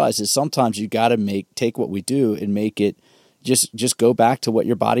don't realize is sometimes you got to take what we do and make it just go back to what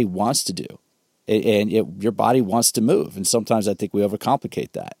your body wants to do, and your body wants to move. And sometimes I think we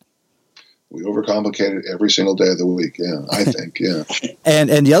overcomplicate that. We overcomplicate it every single day of the week. Yeah, I think. Yeah.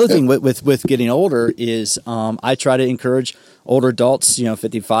 and the other thing with getting older is I try to encourage older adults,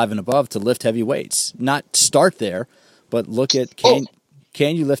 55 and above, to lift heavy weights. Not start there, but look at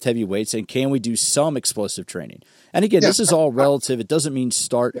can you lift heavy weights, and can we do some explosive training? And again, this is all relative. It doesn't mean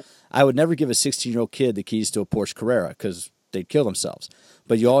start. I would never give a 16-year-old kid the keys to a Porsche Carrera because they'd kill themselves.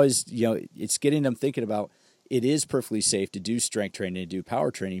 But you always, it's getting them thinking about it is perfectly safe to do strength training and do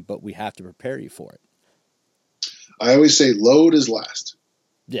power training, but we have to prepare you for it. I always say load is last.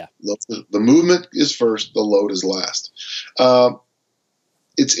 Yeah. The movement is first. The load is last.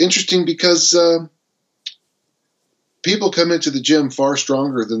 It's interesting because people come into the gym far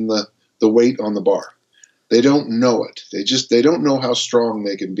stronger than the weight on the bar. They don't know it. They don't know how strong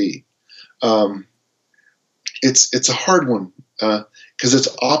they can be. It's a hard one because it's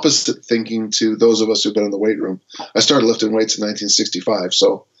opposite thinking to those of us who've been in the weight room. I started lifting weights in 1965.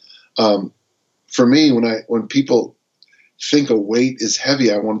 So for me, when people think a weight is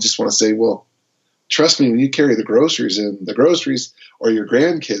heavy, I just want to say, well, trust me, when you carry the groceries in, the groceries or your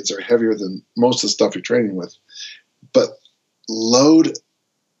grandkids are heavier than most of the stuff you're training with. But load,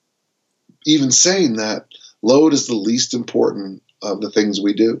 even saying that, load is the least important of the things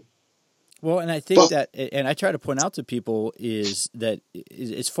we do. Well, and I think and I try to point out to people is that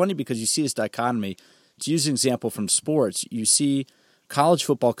it's funny because you see this dichotomy. To use an example from sports, you see college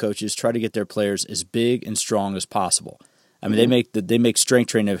football coaches try to get their players as big and strong as possible. I mean, they make strength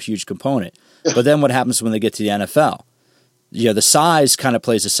training a huge component. But then what happens when they get to the NFL? The size kind of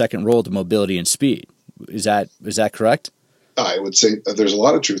plays a second role to mobility and speed. Is that correct? I would say there's a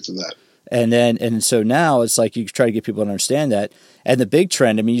lot of truth in that. And so now it's like you try to get people to understand that. And the big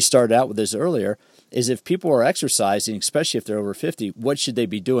trend, I mean, you started out with this earlier, is if people are exercising, especially if they're over 50, what should they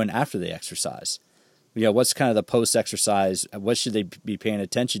be doing after they exercise? What's kind of the post-exercise? What should they be paying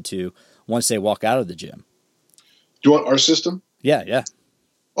attention to once they walk out of the gym? Do you want our system? Yeah.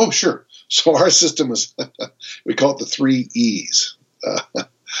 Oh, sure. So our system is, we call it the 3 E's.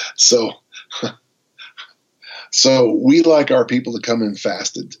 So we like our people to come in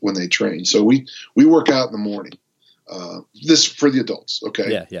fasted when they train. So we work out in the morning. This for the adults,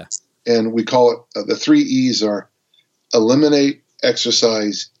 okay? Yeah. And we call it, the 3 E's are eliminate,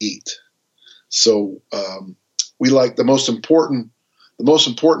 exercise, eat. So we like the most important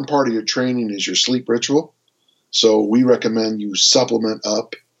part of your training is your sleep ritual. So we recommend you supplement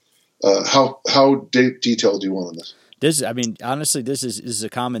up. How detailed do you want on this? Honestly, this is a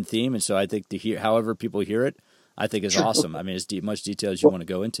common theme, and so I think however people hear it, I think is awesome. I mean, as much detail as you want to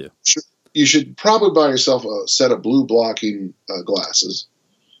go into. Sure. You should probably buy yourself a set of blue blocking glasses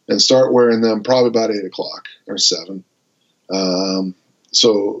and start wearing them probably about 8 o'clock or 7.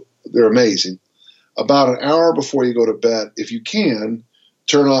 So they're amazing. About an hour before you go to bed, if you can,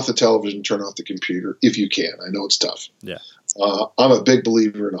 turn off the television, turn off the computer, if you can. I know it's tough. Yeah. I'm a big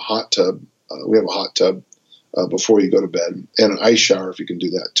believer in a hot tub. We have a hot tub before you go to bed, and an ice shower if you can do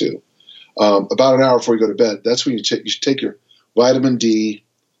that too. About an hour before you go to bed, that's when you should take your vitamin D.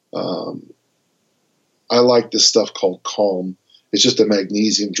 I like this stuff called Calm. It's just a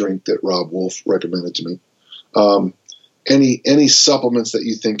magnesium drink that Rob Wolf recommended to me. Any supplements that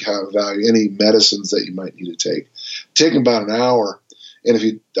you think have value, any medicines that you might need to take them about an hour.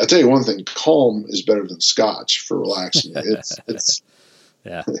 And I tell you one thing, Calm is better than Scotch for relaxing. It's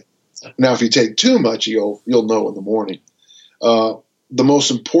yeah. Now, if you take too much, you'll know in the morning. The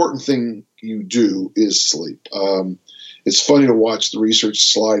most important thing you do is sleep. It's funny to watch the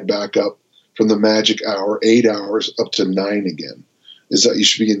research slide back up from the magic hour, 8 hours, up to 9 again. Is that you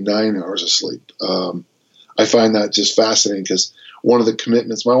should be getting 9 hours of sleep. I find that just fascinating because one of the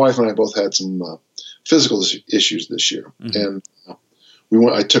commitments, my wife and I both had some physical issues this year, and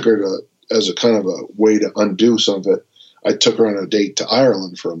I took her as a kind of a way to undo some of it. I took her on a date to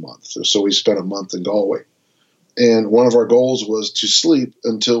Ireland for a month. So we spent a month in Galway. And one of our goals was to sleep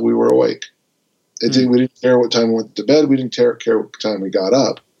until we were awake. We didn't care what time we went to bed. We didn't care what time we got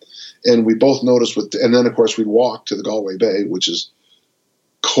up. And we both noticed and then of course we'd walk to the Galway Bay, which is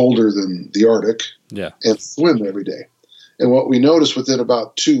colder than the Arctic, and swim every day. And what we noticed within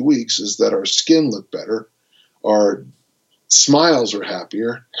about 2 weeks is that our skin looked better. Our smiles are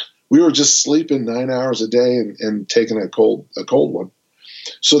happier. We were just sleeping 9 hours a day and taking a cold one.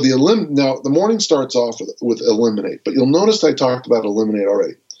 So now the morning starts off with eliminate, but you'll notice I talked about eliminate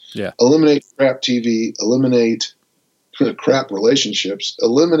already. Yeah. Eliminate crap TV, eliminate crap relationships,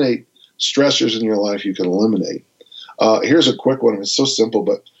 eliminate stressors in your life you can eliminate. Here's a quick one. It's so simple,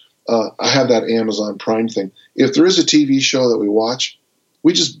 but I have that Amazon Prime thing. If there is a TV show that we watch,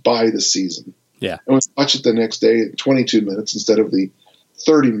 we just buy the season. Yeah. And we watch it the next day in 22 minutes instead of the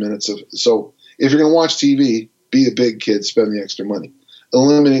 30 minutes of. So if you're going to watch TV, be a big kid, spend the extra money.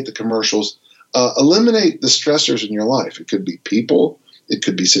 Eliminate the commercials. Eliminate the stressors in your life. It could be people. It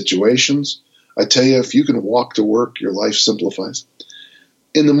could be situations. I tell you, if you can walk to work, your life simplifies.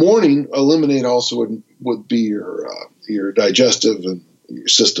 In the morning, eliminate also would be your digestive and your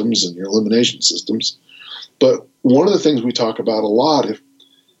systems and your elimination systems. But one of the things we talk about a lot,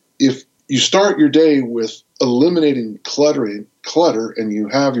 if you start your day with eliminating clutter and you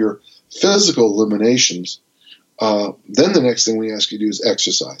have your physical eliminations, then the next thing we ask you to do is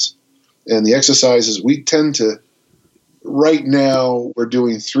exercise. And the exercises we tend to, right now, we're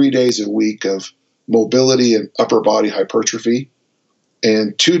doing 3 days a week of mobility and upper body hypertrophy,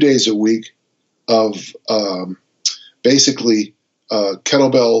 and 2 days a week of basically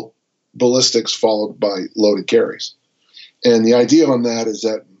kettlebell ballistics followed by loaded carries. And the idea on that is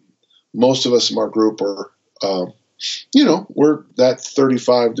that most of us in our group are, we're that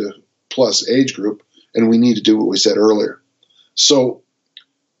 35 to plus age group, and we need to do what we said earlier. So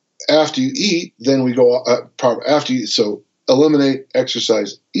after you eat, then we go after you. So eliminate,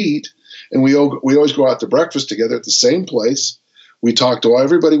 exercise, eat, and we always go out to breakfast together at the same place. We talk to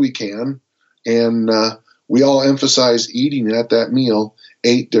everybody we can, and we all emphasize eating at that meal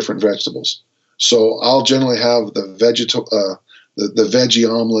 8 different vegetables. So I'll generally have the veggie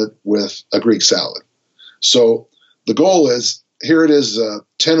omelet with a Greek salad. So the goal is, here it is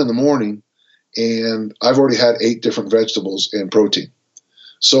 10 in the morning, and I've already had 8 different vegetables and protein.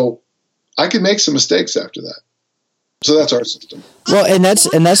 So I can make some mistakes after that. So that's our system. Well, and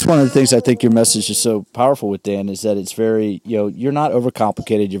that's one of the things I think your message is so powerful with, Dan, is that it's very, you're not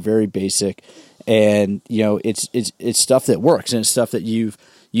overcomplicated. You're very basic, and it's stuff that works, and it's stuff that you've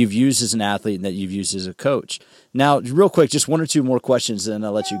used as an athlete and that you've used as a coach. Now, real quick, just 1 or 2 more questions, and then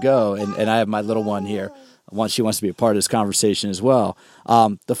I'll let you go. And I have my little one here. She wants to be a part of this conversation as well.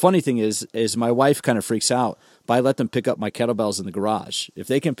 The funny thing is my wife kind of freaks out, but I let them pick up my kettlebells in the garage. If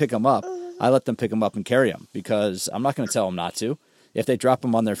they can pick them up, I let them pick them up and carry them, because I'm not going to tell them not to. If they drop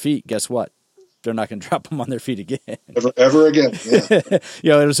them on their feet, guess what? They're not going to drop them on their feet again. Ever again.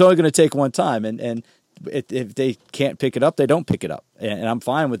 Yeah. It was only going to take one time. And if they can't pick it up, they don't pick it up. And I'm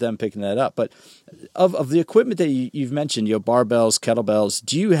fine with them picking that up. But of the equipment that you've mentioned, barbells, kettlebells,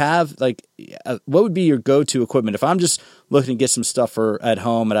 do you have what would be your go-to equipment? If I'm just looking to get some stuff for at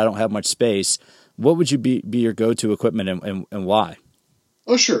home and I don't have much space, what would you be your go-to equipment and why?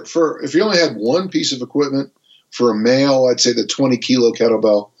 Oh, sure. If you only had one piece of equipment, for a male, I'd say the 20-kilo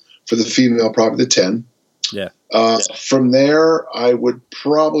kettlebell. For the female, probably the 10. Yeah. From there, I would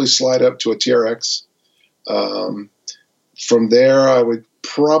probably slide up to a TRX. From there, I would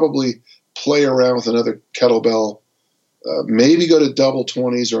probably play around with another kettlebell. Maybe go to double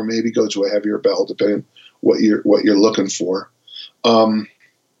 20s, or maybe go to a heavier bell, depending what you're looking for.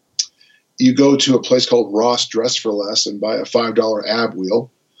 You go to a place called Ross Dress for Less and buy a $5 ab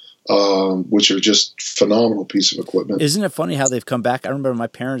wheel, which are just phenomenal piece of equipment. Isn't it funny how they've come back? I remember my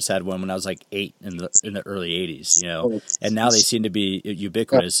parents had one when I was like 8 in the early 80s, and now they seem to be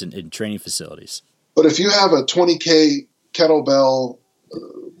ubiquitous in training facilities. But if you have a 20K kettlebell,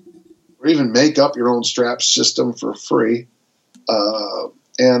 or even make up your own strap system for free, and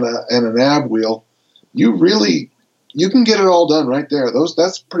an ab wheel, you can get it all done right there.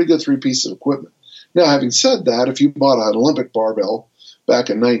 That's pretty good 3 pieces of equipment. Now, having said that, if you bought an Olympic barbell back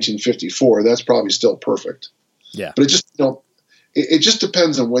in 1954, that's probably still perfect. Yeah. But it just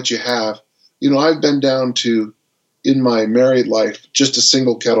depends on what you have. I've been down to, in my married life, just a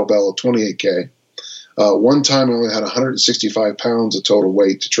single kettlebell of 28K. One time I only had 165 pounds of total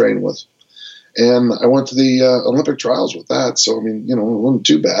weight to train with. And I went to the Olympic trials with that. So, it wasn't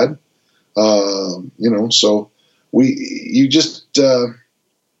too bad. So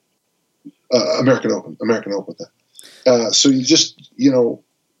American Open with that. So you just,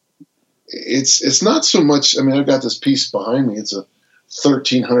 it's not so much. I've got this piece behind me. It's a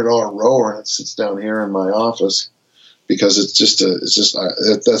 $1,300 rower, and it sits down here in my office because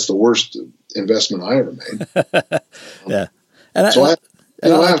that's the worst investment I ever made. Yeah. And so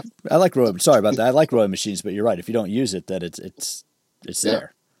I like rowing. Sorry about that. I like rowing machines, but you're right. If you don't use it, that it's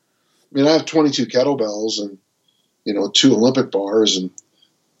there. I have 22 kettlebells and, 2 Olympic bars, and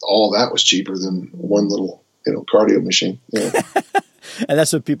all that was cheaper than one little, cardio machine. And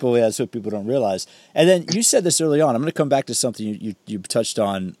that's what people don't realize. And then you said this early on. I'm going to come back to something you touched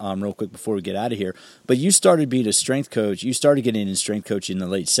on real quick before we get out of here. But you started being a strength coach. You started getting in strength coaching in the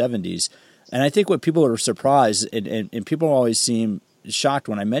late 70s. And I think what people are surprised, and people always seem shocked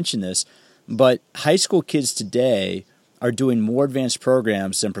when I mention this, but high school kids today are doing more advanced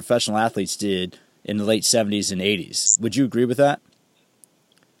programs than professional athletes did in the late 70s and 80s. Would you agree with that?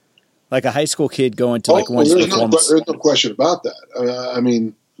 Like a high school kid going to one performance. There's no question about that.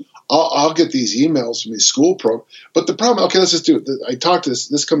 I'll get these emails from these school programs. But the problem, okay, let's just do it. I talk to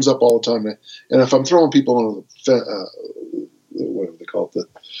this comes up all the time. And if I'm throwing people on whatever they call it,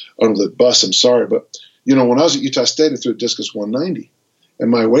 under the bus, I'm sorry. But, when I was at Utah State, I threw a discus 190. And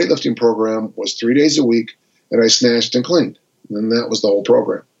my weightlifting program was 3 days a week, and I snatched and cleaned. And that was the whole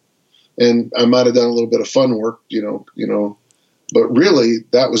program. And I might have done a little bit of fun work, but really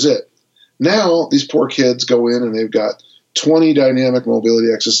that was it. Now these poor kids go in and they've got 20 dynamic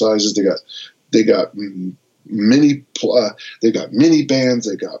mobility exercises. They got mini bands.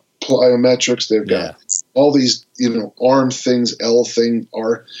 They got plyometrics. They've got all these, arm things, L thing,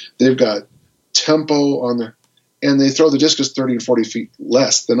 they've got tempo on there, and they throw the discus 30 and 40 feet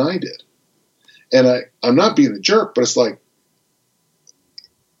less than I did. And I'm not being a jerk, but it's like,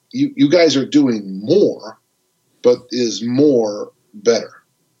 you guys are doing more, but is more better?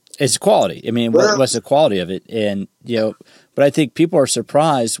 It's quality. What's the quality of it? And, but But I think people are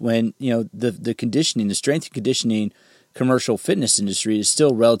surprised when, the conditioning, the strength and conditioning commercial fitness industry is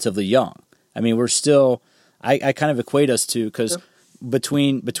still relatively young. I mean, we're still, I kind of equate us to, because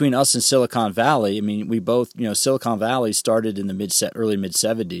between us and Silicon Valley, I mean, we both, Silicon Valley started in the early mid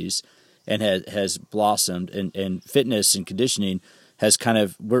 70s and has blossomed, and fitness and conditioning has kind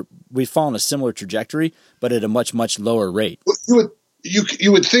of, we've followed a similar trajectory, but at a much, much lower rate.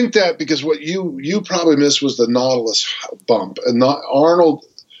 You would think that, because what you probably missed was the Nautilus bump, and not Arnold.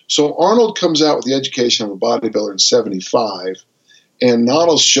 So Arnold comes out with the education of a bodybuilder in 75, and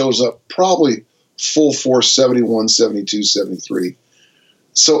Nautilus shows up probably full force 71, 72, 73.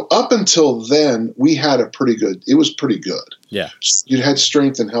 So up until then, we had it was pretty good. Yeah. You had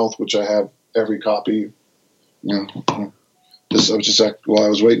Strength and Health, which I have every copy. While I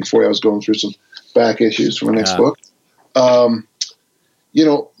was waiting for you, I was going through some back issues for my next book.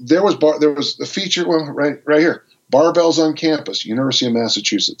 There was a feature one right here. Barbells on Campus, University of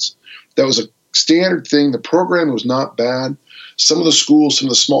Massachusetts. That was a standard thing. The program was not bad. Some of the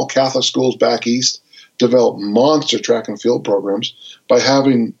small Catholic schools back east developed monster track and field programs by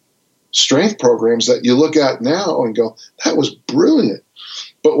having strength programs that you look at now and go, that was brilliant.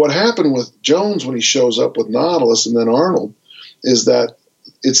 But what happened with Jones when he shows up with Nautilus and then Arnold is that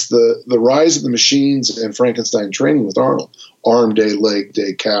it's the rise of the machines and Frankenstein training with Arnold. Arm day, leg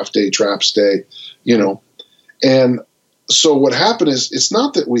day, calf day, traps day, And so what happened is, it's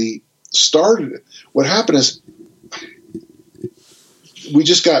not that we started it. What happened is we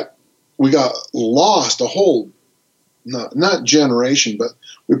got lost a whole, not generation, but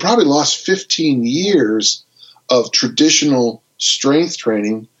we probably lost 15 years of traditional strength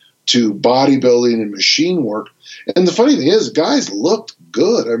training to bodybuilding and machine work. And the funny thing is, guys looked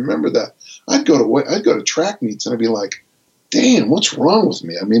good. I remember that. I'd go to track meets and I'd be like, damn, what's wrong with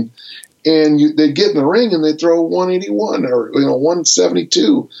me? I mean, and they'd get in the ring and they'd throw 181 or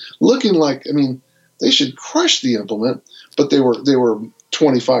 172, looking like, I mean, they should crush the implement, but they were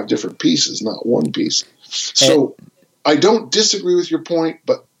 25 different pieces, not one piece. So I don't disagree with your point,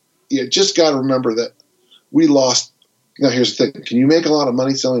 but you just got to remember that we lost. Now here's the thing: can you make a lot of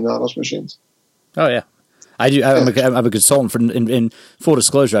money selling Nautilus machines? Oh yeah. I do. I'm a consultant. In full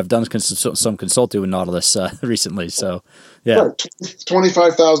disclosure, I've done some consulting with Nautilus recently. So, yeah, right.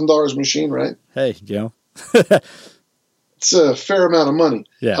 $25,000 machine, right? Hey, it's a fair amount of money.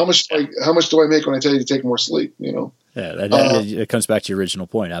 Yeah. How much do I make when I tell you to take more sleep? Yeah, it comes back to your original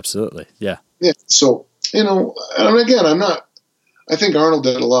point. Absolutely. Yeah. Yeah. So and again, I think Arnold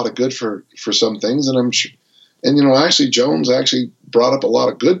did a lot of good for some things, and I'm sure, and actually Jones actually brought up a lot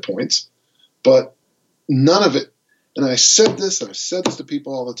of good points, but none of it, and I've said this to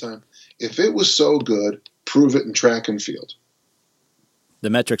people all the time, if it was so good, prove it in track and field. The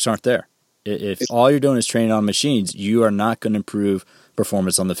metrics aren't there. If all you're doing is training on machines, you are not going to improve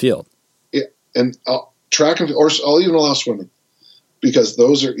performance on the field. Yeah, and track and or I'll even allow swimming, because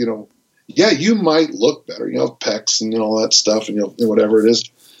those are, you might look better, pecs and all that stuff, and whatever it is.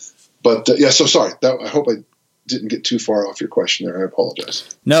 But so sorry. I hope I didn't get too far off your question there. I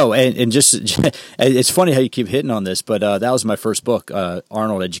apologize. No, and just it's funny how you keep hitting on this, but that was my first book,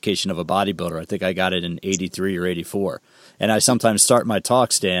 Arnold: Education of a Bodybuilder. I think I got it in 83 or 84. And I sometimes start my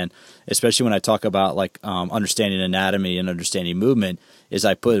talks, Dan, especially when I talk about understanding anatomy and understanding movement, is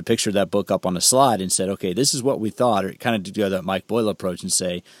I put a picture of that book up on the slide and said, okay, this is what we thought, or kind of do that Mike Boyle approach and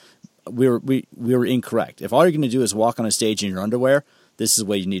say, we were incorrect. If all you're going to do is walk on a stage in your underwear, this is the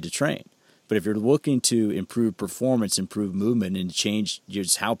way you need to train. But if you're looking to improve performance, improve movement, and change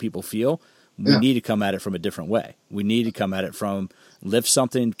just how people feel, we need to come at it from a different way. We need to come at it from lift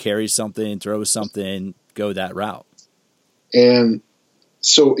something, carry something, throw something, go that route. And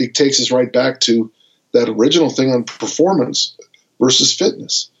so it takes us right back to that original thing on performance versus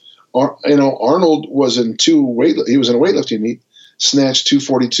fitness. Arnold was in he was in a weightlifting meet, snatched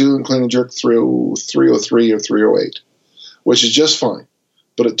 242 and clean and jerk through 303 or 308, which is just fine.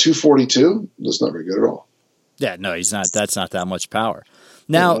 But at 242, that's not very good at all. Yeah, no, he's not. That's not that much power.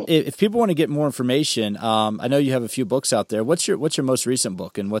 Now, if people want to get more information, I know you have a few books out there. What's your most recent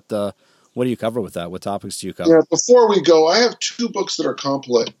book, and what do you cover with that? What topics do you cover? Yeah, before we go, I have two books that are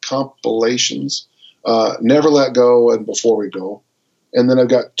compilations, Never Let Go and Before We Go. And then I've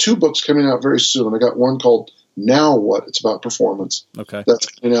got two books coming out very soon. I got one called Now What? It's about performance. Okay. That's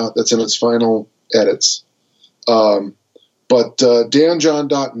coming out. That's in its final edits. But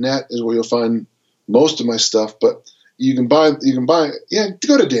danjohn.net is where you'll find most of my stuff. But you can buy. Go to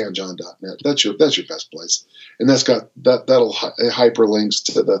danjohn.net. That's your best place, and that's got that'll hyperlinks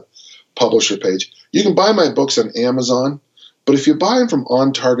to the publisher page. You can buy my books on Amazon, but if you buy them from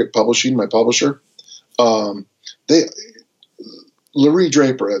On Target Publishing, my publisher, Larry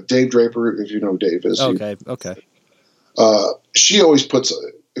Draper, Dave Draper, if you know who Dave is. Okay. She always puts,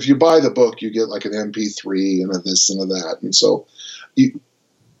 if you buy the book, you get like an MP3 and a this and a that. And so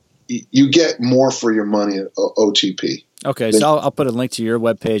you get more for your money at OTP. Okay. So I'll put a link to your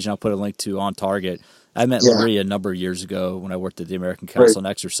webpage and I'll put a link to On Target. I met Larry a number of years ago when I worked at the American Council on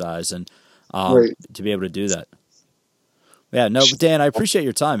Exercise, and to be able to do that. Yeah, no, Dan, I appreciate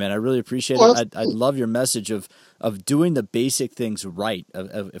your time, man. I really appreciate it. I love your message of doing the basic things right.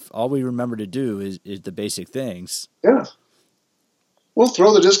 If all we remember to do is the basic things. Yeah. Well,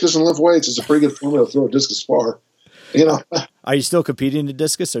 throw the discus and lift weights. It's a pretty good formula to throw a discus far. You know. Are you still competing in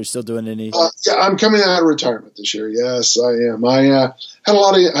discus? Are you still doing any? Yeah, I'm coming out of retirement this year. Yes, I am. I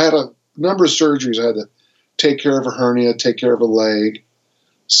had a number of surgeries. I had to take care of a hernia, take care of a leg.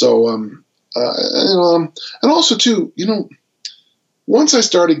 So, and also too, once I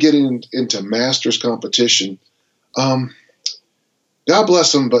started getting into masters competition, God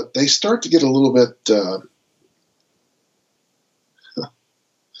bless them, but they start to get a little bit, I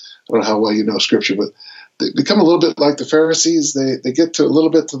don't know how well you know scripture, but they become a little bit like the Pharisees. They get to a little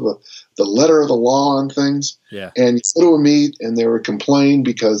bit to the letter of the law on things. Yeah. And you go to a meet and they would complain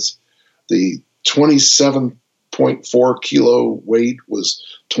because the 27.4 kilo weight was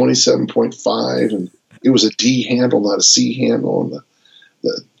 27.5, and it was a D handle, not a C handle. And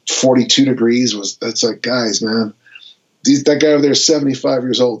the 42 degrees that's like, guys, man, that guy over there is 75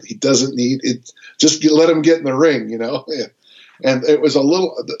 years old. He doesn't need it. Just let him get in the ring, Yeah. And it was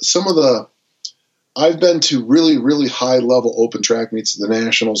I've been to really, really high level open track meets, the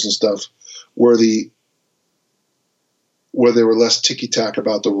nationals and stuff, where they were less ticky tack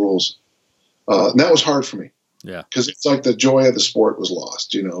about the rules. And that was hard for me. Yeah. Because it's like the joy of the sport was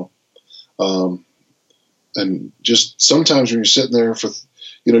lost, and just sometimes when you're sitting there for,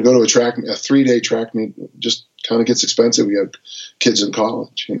 go to a 3-day track meet, just kind of gets expensive. We have kids in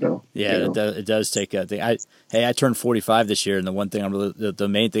college, Yeah, it does take a thing. I turned 45 this year, and the one thing the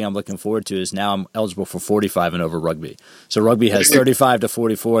main thing I'm looking forward to is now I'm eligible for 45 and over rugby. So rugby has 35 to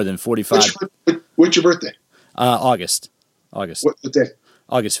 44, then 45. What's your birthday? August. What day?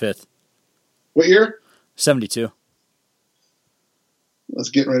 August 5th. What year? 72. Let's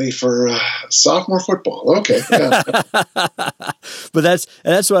get ready for sophomore football. Okay. Yeah. But that's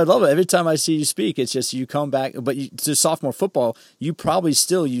what I love. Every time I see you speak, it's just you come back. But to sophomore football, you probably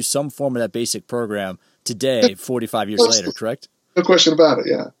still use some form of that basic program today, 45 years later, correct? No question about it,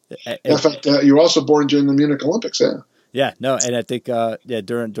 yeah. In fact, you were also born during the Munich Olympics, yeah. Yeah, no, and I think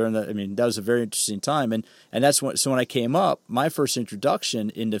during that was a very interesting time, and that's when I came up, my first introduction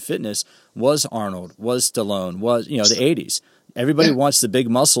into fitness was Arnold, was Stallone, was the 80s. Everybody wants the big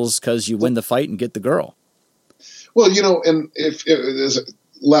muscles because you win the fight and get the girl. Well, and if as a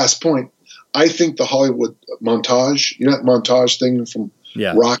last point, I think the Hollywood montage, that montage thing from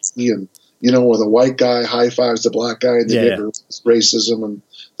Rocky, and where the white guy high fives the black guy and they get rid of racism, and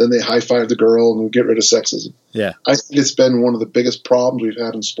then they high five the girl and we get rid of sexism. Yeah, I think it's been one of the biggest problems we've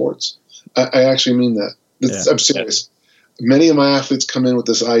had in sports. I actually mean that. I'm serious. Yeah. Many of my athletes come in with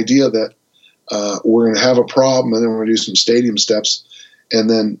this idea that we're going to have a problem, and then we're going to do some stadium steps, and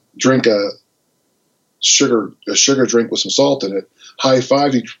then drink a sugar drink with some salt in it, high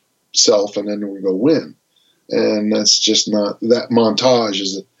five yourself, and then we go win. And that's just not, that montage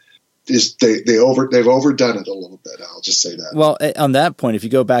they've overdone it a little bit. I'll just say that. Well, on that point, if you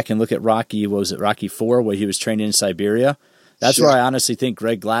go back and look at Rocky, what was it, Rocky IV, where he was training in Siberia? That's where I honestly think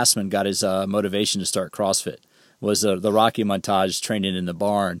Greg Glassman got his motivation to start CrossFit, was the Rocky montage training in the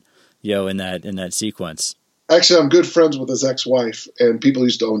barn, in that sequence. Actually, I'm good friends with his ex-wife, and people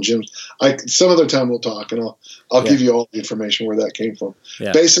used to own gyms. Some other time we'll talk, and I'll give you all the information where that came from.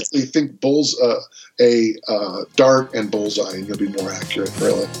 Yeah. Basically, think dart and bullseye, and you'll be more accurate,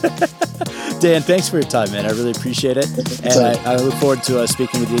 really. Dan, thanks for your time, man. I really appreciate it, and I look forward to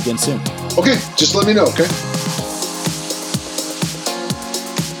speaking with you again soon. Okay, just let me know, okay?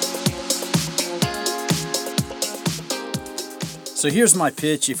 So here's my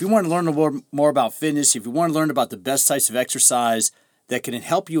pitch. If you want to learn more about fitness, if you want to learn about the best types of exercise that can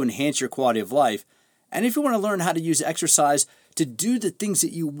help you enhance your quality of life, and if you want to learn how to use exercise to do the things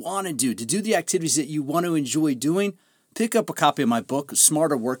that you want to do the activities that you want to enjoy doing, pick up a copy of my book,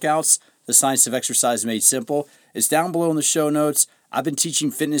 Smarter Workouts, The Science of Exercise Made Simple. It's down below in the show notes. I've been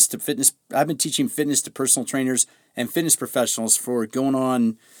teaching fitness to personal trainers and fitness professionals for going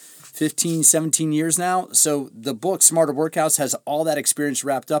on 15, 17 years now. So the book, Smarter Workouts, has all that experience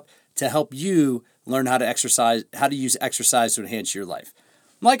wrapped up to help you learn how to use exercise to enhance your life.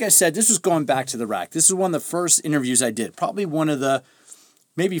 Like I said, this was going back to the rack. This is one of the first interviews I did. Probably one of the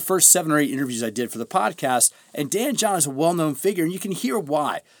maybe first 7 or 8 interviews I did for the podcast. And Dan John is a well-known figure, and you can hear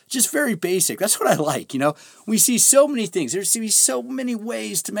why. Just very basic. That's what I like, We see so many things. There's so many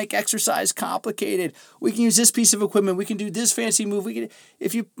ways to make exercise complicated. We can use this piece of equipment. We can do this fancy move.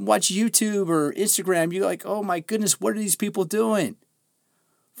 If you watch YouTube or Instagram, you're like, oh my goodness, what are these people doing?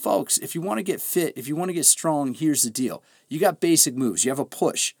 Folks, if you want to get fit, if you want to get strong, here's the deal. You got basic moves. You have a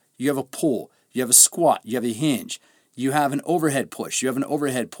push. You have a pull. You have a squat. You have a hinge. You have an overhead push, you have an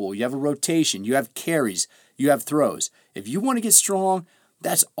overhead pull, you have a rotation, you have carries, you have throws. If you want to get strong,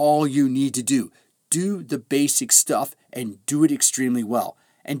 that's all you need to do. Do the basic stuff and do it extremely well.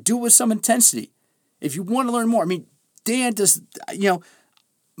 And do it with some intensity. If you want to learn more, Dan does,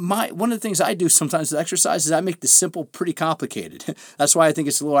 one of the things I do sometimes with exercise is I make the simple pretty complicated. That's why I think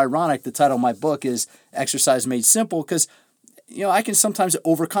it's a little ironic the title of my book is Exercise Made Simple, because, I can sometimes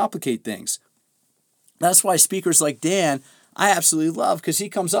overcomplicate things. That's why speakers like Dan, I absolutely love, because he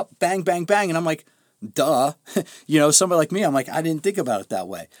comes up, bang, bang, bang, and I'm like, duh. Somebody like me, I'm like, I didn't think about it that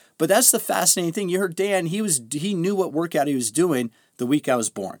way. But that's the fascinating thing. You heard Dan, he knew what workout he was doing the week I was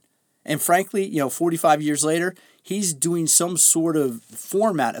born. And frankly, 45 years later, he's doing some sort of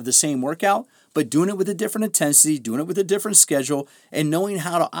format of the same workout, but doing it with a different intensity, doing it with a different schedule, and knowing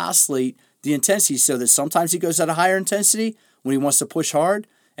how to oscillate the intensity so that sometimes he goes at a higher intensity when he wants to push hard,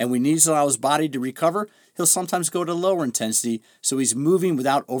 and when he needs to allow his body to recover, he'll sometimes go to lower intensity, so he's moving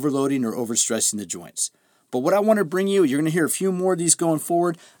without overloading or overstressing the joints. But what I want to bring you, you're going to hear a few more of these going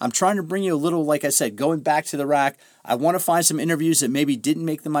forward. I'm trying to bring you a little, like I said, going back to the rack. I want to find some interviews that maybe didn't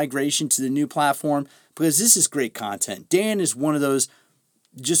make the migration to the new platform, because this is great content. Dan is one of those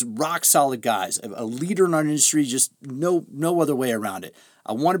just rock solid guys, a leader in our industry, just no other way around it.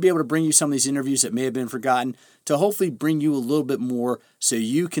 I want to be able to bring you some of these interviews that may have been forgotten to hopefully bring you a little bit more so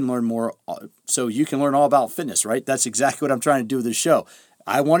you can learn more, so you can learn all about fitness, right? That's exactly what I'm trying to do with this show.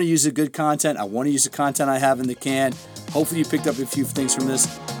 I want to use the good content. I want to use the content I have in the can. Hopefully you picked up a few things from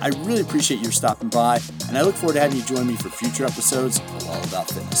this. I really appreciate your stopping by, and I look forward to having you join me for future episodes of All About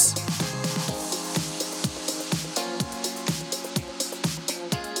Fitness.